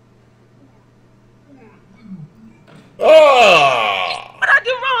 Ah! What I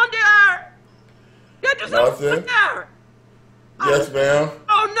do wrong there? Did I do something wrong there? Yes, ma'am.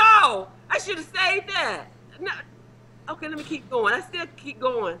 Oh, no. I should have saved that. No. Okay, let me keep going. I still keep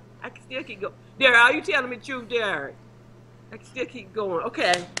going. I can still keep going. Derrick, are you telling me the truth, Derrick? I can still keep going.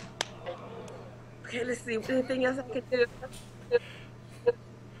 Okay. Okay, let's see. Anything else I can do?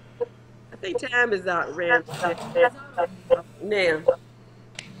 I think time is out, Rand. Now.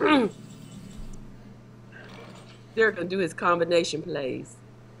 Derrick gonna do his combination plays.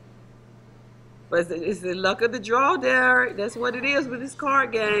 But it's the luck of the draw, Derrick. That's what it is with this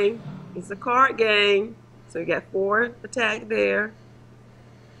card game. It's a card game. So you got 4 attack there.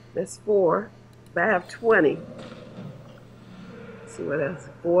 That's 4. But I have 20. see what else.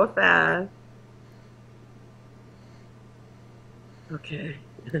 4, 5. Okay.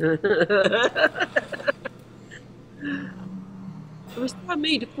 Restore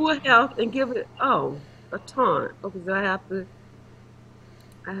me to full health and give it a taunt. Okay, so I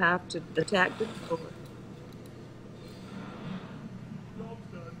have to attack the taunt.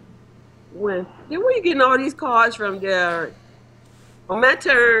 When where are you getting all these cards from, Derrick? On my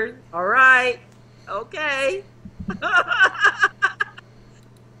turn. All right. Okay. Okay, I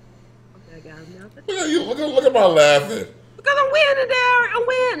got another. Look at you! Look at my laughing. Because I'm winning, Derrick. I'm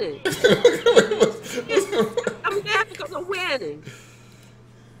winning. I'm laughing because I'm winning.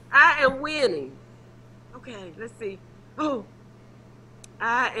 I am winning. Okay, let's see. Oh,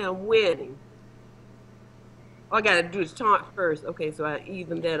 I am winning. All I gotta do is taunt first. Okay, so I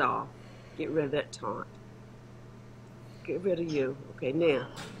even that off. Get rid of that taunt. Get rid of you. Okay, now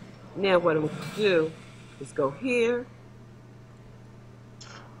what I'm gonna do is go here.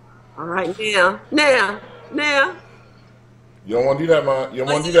 All right, now. You don't want to do that, man. You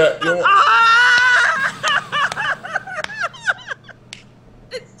don't want to do that. You don't want...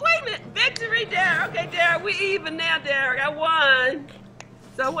 Wait a minute. Victory, Derrick. Okay, Derrick, we even now, Derrick. I won.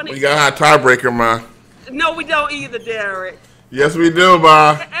 So I want to. You got a high tiebreaker, man. No, we don't either, Derrick. Yes, we do,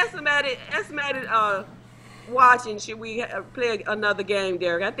 man. Estimated watching. Should we play another game,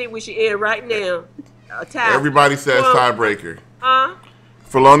 Derrick? I think we should end right now. Tie. Everybody says tiebreaker. Huh?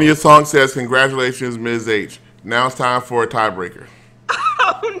 Felonia Song says, congratulations, Ms. H. Now it's time for a tiebreaker.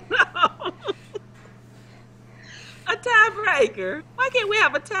 Oh, no. A tiebreaker? Why can't we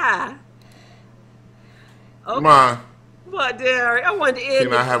have a tie? Okay. Come on. What, Derrick? I wanted to end.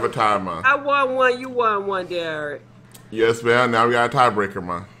 Can I have a tie, man? I won one. You won one, Derrick. Yes, man. Now we got a tiebreaker,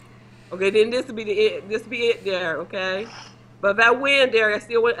 man. Okay, then this will be it, Derrick. Okay, but if I win, Derrick, I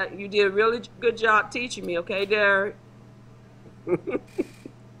still win. You did a really good job teaching me. Okay, Derrick.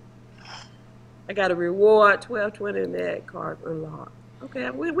 I got a reward 1220 in that card unlocked. Okay,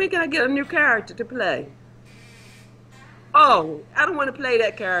 we gotta get a new character to play. Oh, I don't want to play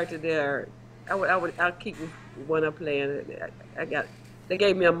that character, Derrick. I'll keep one I'm playing. They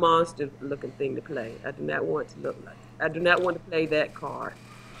gave me a monster looking thing to play. I do not want to look like. I do not want to play that card.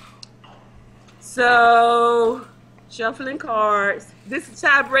 So, shuffling cards. This is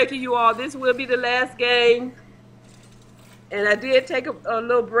tiebreaker, you all. This will be the last game. And I did take a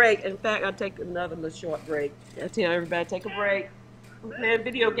little break. In fact, I'll take another little short break. I tell everybody, take a break. I'm playing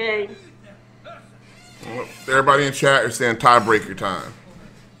video games. Everybody in chat is saying tiebreaker time.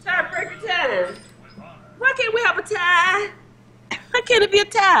 Tiebreaker time. Why can't we have a tie? Why can't it be a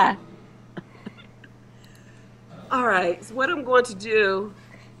tie? All right, so what I'm going to do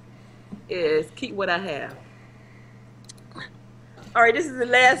is keep what I have. All right, this is the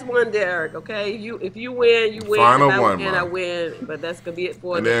last one, Derrick, okay? If you win, you win. Final if I one, win, Mom. I win. But that's going to be it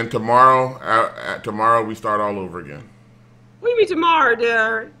for And then tomorrow we start all over again. What do you mean tomorrow,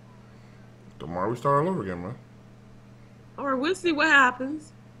 Derrick? Tomorrow we start all over again, man. All right, we'll see what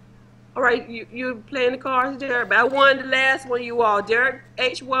happens. All right, you're playing the cards, Derrick. But I won the last one, you all. Derrick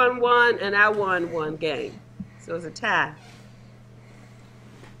H won one, and I won one game. So it's a tie.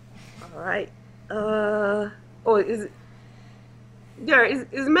 All right. Is it? Derrick,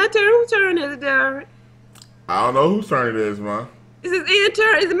 is my turn? Whose turn is it, Derrick? I don't know whose turn it is, man. Is it Ian's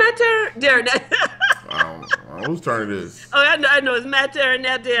turn? Is it my turn? Derrick. I don't know whose turn it is. Oh, I know. It's my turn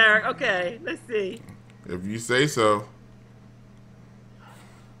now, Derrick. Okay, let's see. If you say so.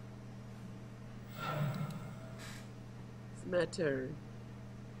 It's my turn.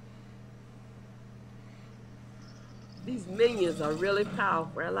 These minions are really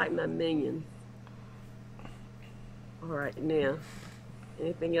powerful. I like my minions. All right, now.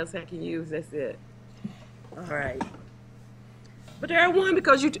 Anything else I can use, that's it. All right. But Derrick won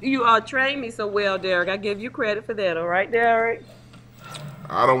because you trained me so well, Derrick. I give you credit for that, all right, Derrick?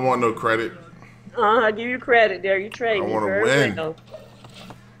 I don't want no credit. I give you credit, Derrick. You trained me very win. well.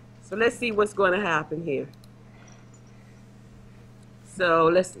 So let's see what's going to happen here. So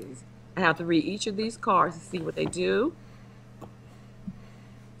let's see. I have to read each of these cards to see what they do.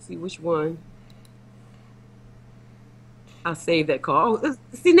 See which one. I'll save that card. Oh,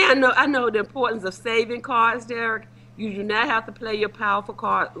 see, now I know the importance of saving cards, Derrick. You do not have to play your powerful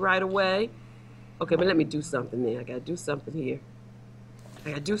card right away. Okay, but let me do something there. I got to do something here. I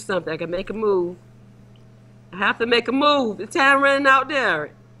got to do something. I got to make a move. I have to make a move. The time running out,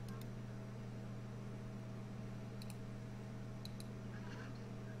 Derrick.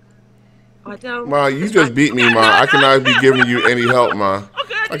 Oh, I don't. Ma, you just beat me, Ma. I cannot be giving you any help, Ma.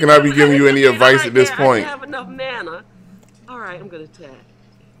 I cannot be giving you any advice at this point. I have enough mana. All right, I'm going to attack.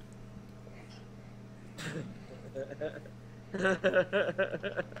 I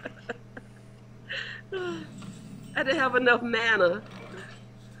didn't have enough mana.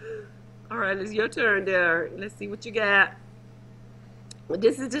 All right, it's your turn there. Let's see what you got.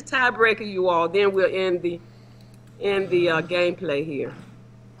 This is the tiebreaker, you all. Then we'll end the gameplay here.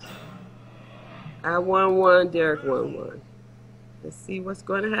 I won one. Derrick won one. Let's see what's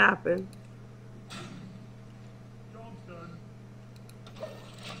going to happen.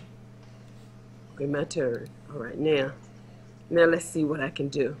 Okay, my turn. All right, now let's see what I can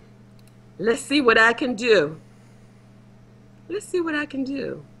do. Let's see what I can do. Let's see what I can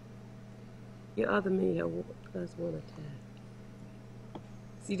do. Your other minion have +1 attack.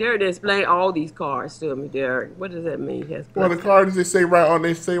 See, Derrick explain all these cards to me, Derrick. What does that mean? He has Well, the cards they say right on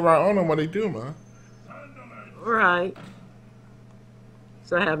them what they do, man. All right.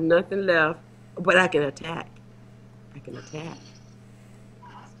 So I have nothing left, but I can attack. I can attack.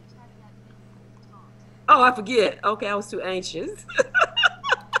 Oh, I forget. Okay, I was too anxious.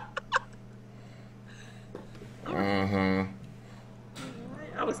 I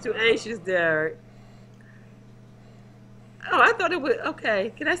was too anxious, Derrick. Oh, I thought it would.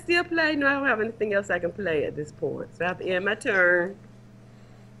 Okay, can I still play? No, I don't have anything else I can play at this point. So I have to end my turn.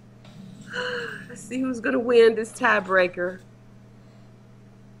 Let's see who's going to win this tiebreaker.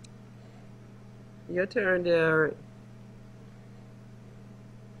 Your turn, Derrick.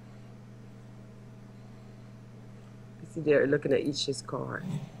 See Derrick looking at each his card.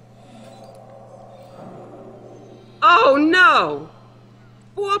 Oh no!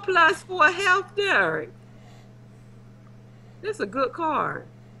 4 + 4 health, Derrick. That's a good card.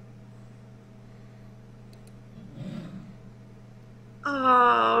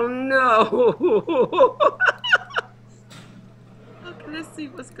 Oh no! Okay, let's see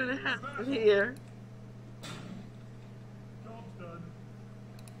what's gonna happen here.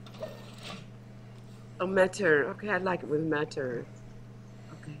 Oh, my turn. Okay, I like it with my turn.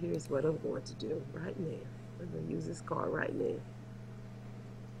 Okay, here's what I'm going to do right now. I'm going to use this card right now.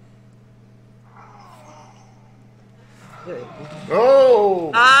 Oh!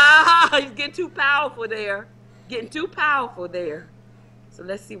 Ah, he's getting too powerful there. Getting too powerful there. So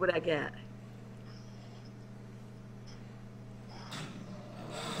let's see what I got.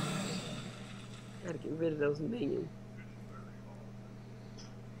 Gotta get rid of those minions.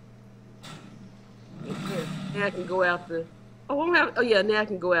 Okay, now I can go after. Oh, I don't have. Oh yeah, now I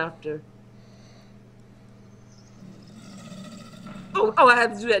can go after. Oh, I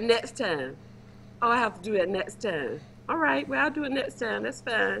have to do that next time. Oh, I have to do that next time. All right, well, I'll do it next time. That's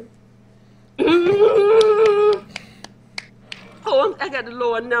fine. Oh, I got the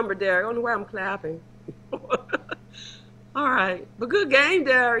lower number there. I don't know why I'm clapping. All right, but good game,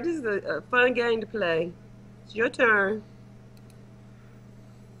 Derrick. This is a fun game to play. It's your turn.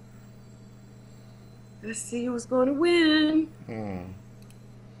 Let's see who's going to win.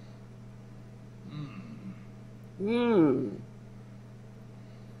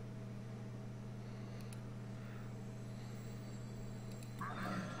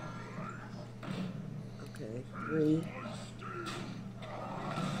 Okay, 3.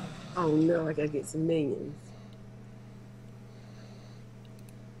 Oh no, I gotta get some minions.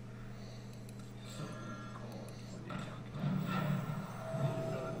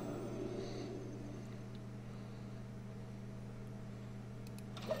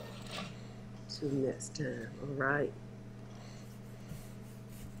 Next time, all right.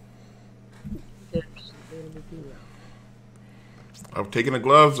 I'm taking the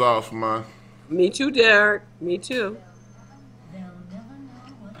gloves off, man. Me too, Derrick. Me too.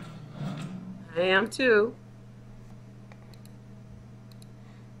 I am too.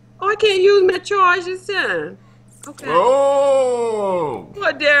 Oh, I can't use my charge this time. Okay. Oh!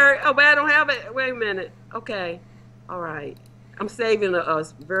 What, Derrick? Oh, but I don't have it. Wait a minute. Okay. All right. I'm saving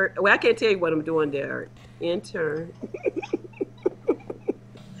us. Well, I can't tell you what I'm doing, Derrick. Enter.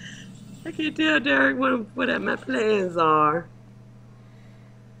 I can't tell Derrick what my plans are.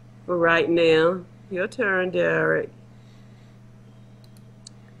 For right now. Your turn, Derrick.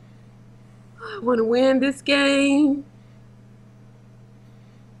 I want to win this game.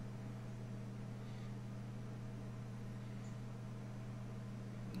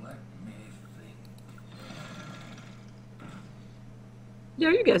 Yeah,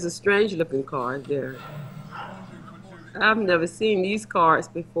 you guys are strange looking cards there. I've never seen these cards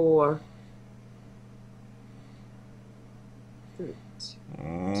before.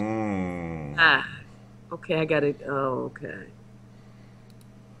 Ah, okay, I got it. Oh, okay.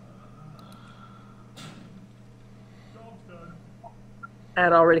 I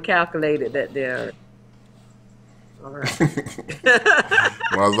had already calculated that there. All right.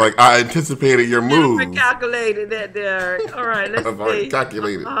 I was like, I anticipated your moves. Calculated that, Derrick. All right, let's I've already see.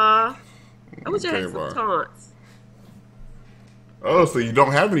 calculated. I wish I Okay, had some bye. taunts. Oh, so you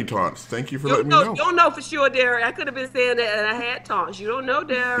don't have any taunts. Thank you for letting me know. You don't know for sure, Derrick. I could have been saying that and I had taunts. You don't know,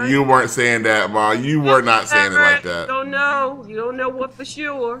 Derrick. You weren't saying that, Ma. You were not saying it like that. You don't know. You don't know what for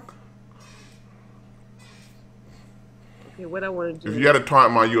sure. Okay, what I want to do. If you had a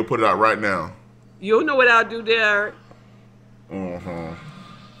taunt, Ma, you would put it out right now. You don't know what I'll do, Derrick. Mm-hmm.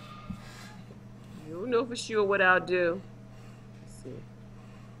 You don't know for sure what I'll do. Let's see.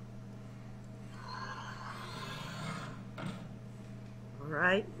 All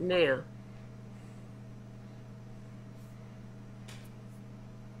right, now.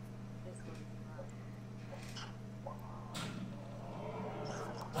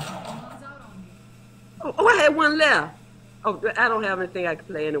 Oh, I had one left. Oh, I don't have anything I can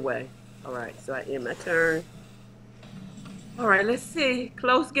play anyway. All right, so I end my turn. All right, let's see.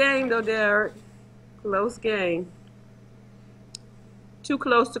 Close game, though, Derrick. Close game. Too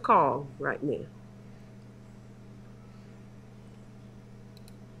close to call right now.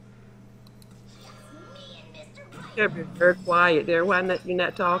 Derrick, very quiet there. Why not? You're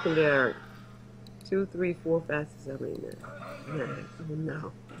not talking, Derrick. 2, 3, 4, 5, 6, 7, 8, 9.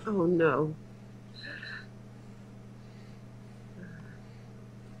 9. Oh no. Oh no.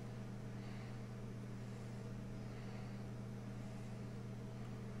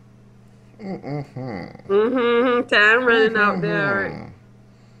 Time running out there.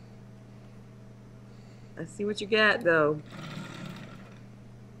 I see what you got though.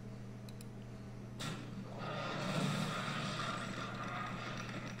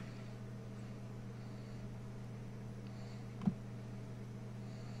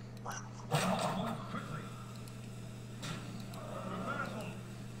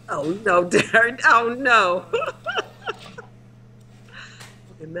 Oh no, Darren. Oh no.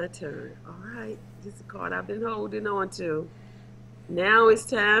 Okay, my turn. All right. This is a card I've been holding on to. Now it's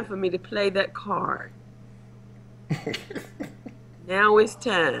time for me to play that card. Now it's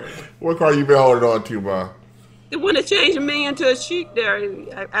time. What card you been holding on to, Ma? The one that changed me into a sheep there.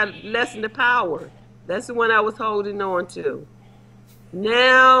 I lessened the power. That's the one I was holding on to.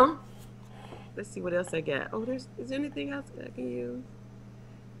 Now, let's see what else I got. Oh, is there anything else I can use?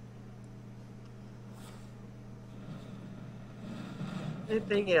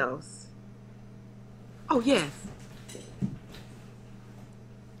 Anything else? Oh, yes.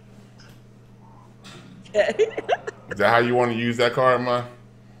 Okay. Is that how you want to use that card, Ma?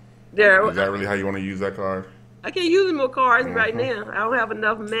 There. Is that really how you want to use that card? I can't use more cards right now. I don't have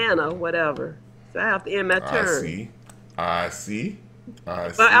enough mana or whatever. So I have to end my turn. I see.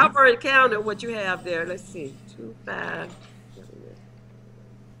 But I've already counted what you have there. Let's see. 2, 5.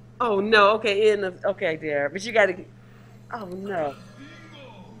 Oh, no. Okay, okay, there. But you got to... Oh, no.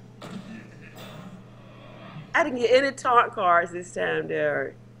 I didn't get any taunt cards this time,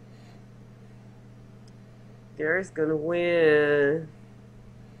 Derrick. Derrick's going to win.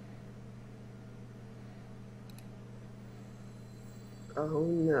 Oh,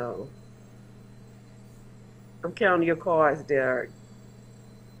 no. I'm counting your cards, Derrick.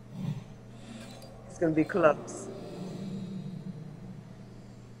 It's going to be close.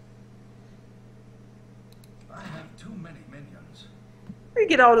 I have too many minions. Where you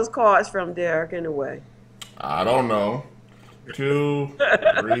get all those cards from, Derrick, anyway? I don't know. 2,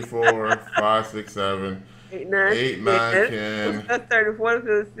 3, 4, 5, 6, 7, 8, 9, 10. 30,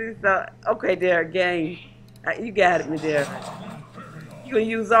 40, 50, okay, Derrick, game. You got it, Derrick. You can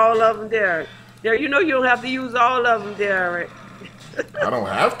use all of them, Derrick. Derrick, you know you don't have to use all of them, Derrick. I don't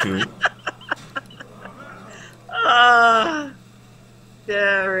have to.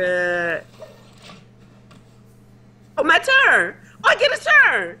 Derrick. Oh, my turn. Oh, I get a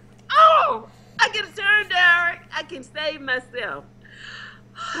turn. Oh, I get a turn, Derrick. I can save myself.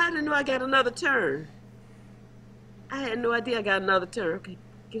 I didn't know I got another turn. I had no idea I got another turn. Okay,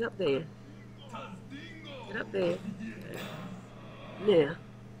 get up there. Get up there. Now.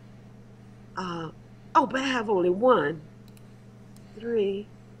 Oh, but I have only 1, 3.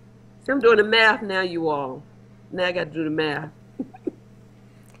 So I'm doing the math now, you all. Now I got to do the math.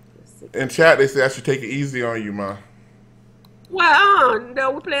 In chat, they say I should take it easy on you, Ma. Well,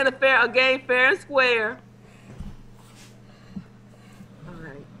 no, we're playing a game fair and square. All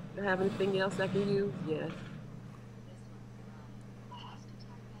right. Do I have anything else I can use? Yes.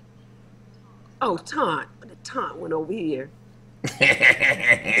 Oh, taunt. The taunt went over here.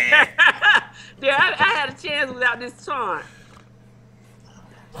 Yeah, I had a chance without this taunt.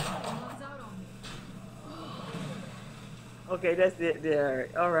 Okay, that's it,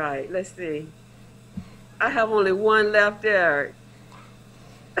 Derrick. All right, let's see. I have only 1 left, Derrick.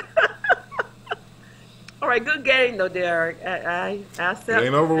 right, good game though, Derrick. I It accept.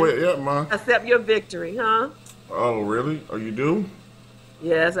 ain't over with yet, ma. Accept your victory, huh? Oh, really? Oh, you do?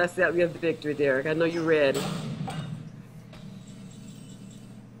 Yes, I accept your victory, Derrick. I know you're ready.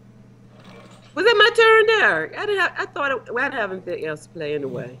 Was it my turn, Derrick? I thought I didn't have anything else to play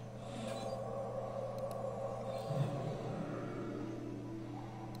anyway.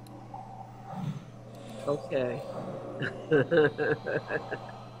 Okay. I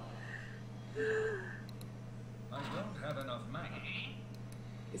don't have enough money.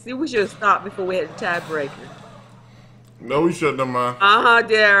 See, we should have stopped before we had the tiebreaker. No, we shouldn't have, ma. Uh-huh,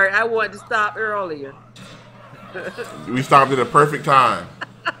 Derrick. I wanted to stop earlier. We stopped at a perfect time.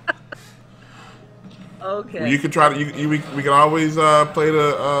 Okay. You could try to. We can always play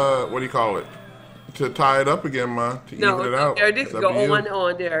the what do you call it? To tie it up again, ma. To even it out. Derrick, this It's can up to go you. on and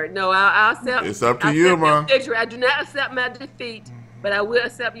on, Derrick. No, I'll accept. It's up to I you, accept your ma. victory. I do not accept my defeat, but I will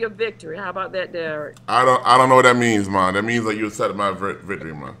accept your victory. How about that, Derrick? I don't know what that means, ma. That means like you accepted my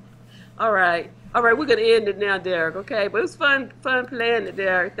victory, ma. All right. All right, we're gonna end it now, Derrick. Okay, but it was fun playing it,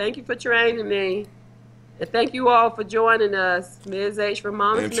 Derrick. Thank you for training me, and thank you all for joining us. Ms. H from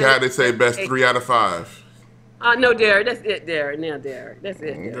Mama's In chat, they say best 3 out of 5. No, Derrick, that's it, Derrick. Now, Derrick, that's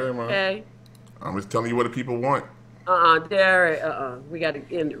it. Okay, Derrick. ma. Okay. I'm just telling you what the people want. Derrick. We got to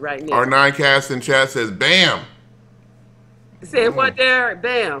end it right now. R9 Cast in chat says bam. Say what, Derrick?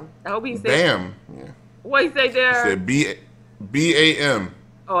 Bam. I hope he said. Bam. Yeah. What he say, He Derrick? said B-A-M.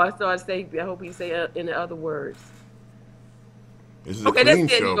 Oh, I saw it say. I hope he say in the other words. This is a Okay, clean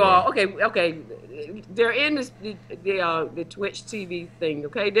that's it, show, y'all. ma. Okay. They're in the Twitch TV thing.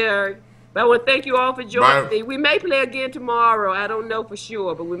 Okay, Derrick. But I want to thank you all for joining me. We may play again tomorrow. I don't know for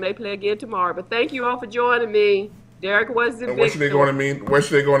sure, but we may play again tomorrow. But thank you all for joining me. Derrick was the And where should they go in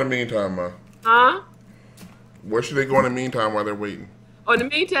the meantime, ma? Huh? Where should they go in the meantime while they're waiting? Oh, in the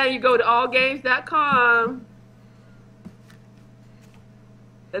meantime, you go to allgames.com.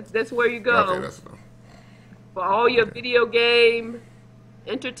 That's where you go. Okay, that's enough. For all your video game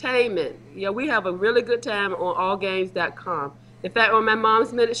entertainment. Yeah, we have a really good time on allgames.com. In fact, on my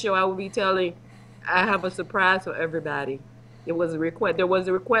Mom's Minute show, I will be telling, I have a surprise for everybody. There was a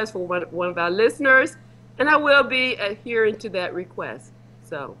request for one of our listeners, and I will be adhering to that request.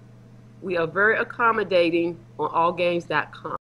 So we are very accommodating on allgames.com.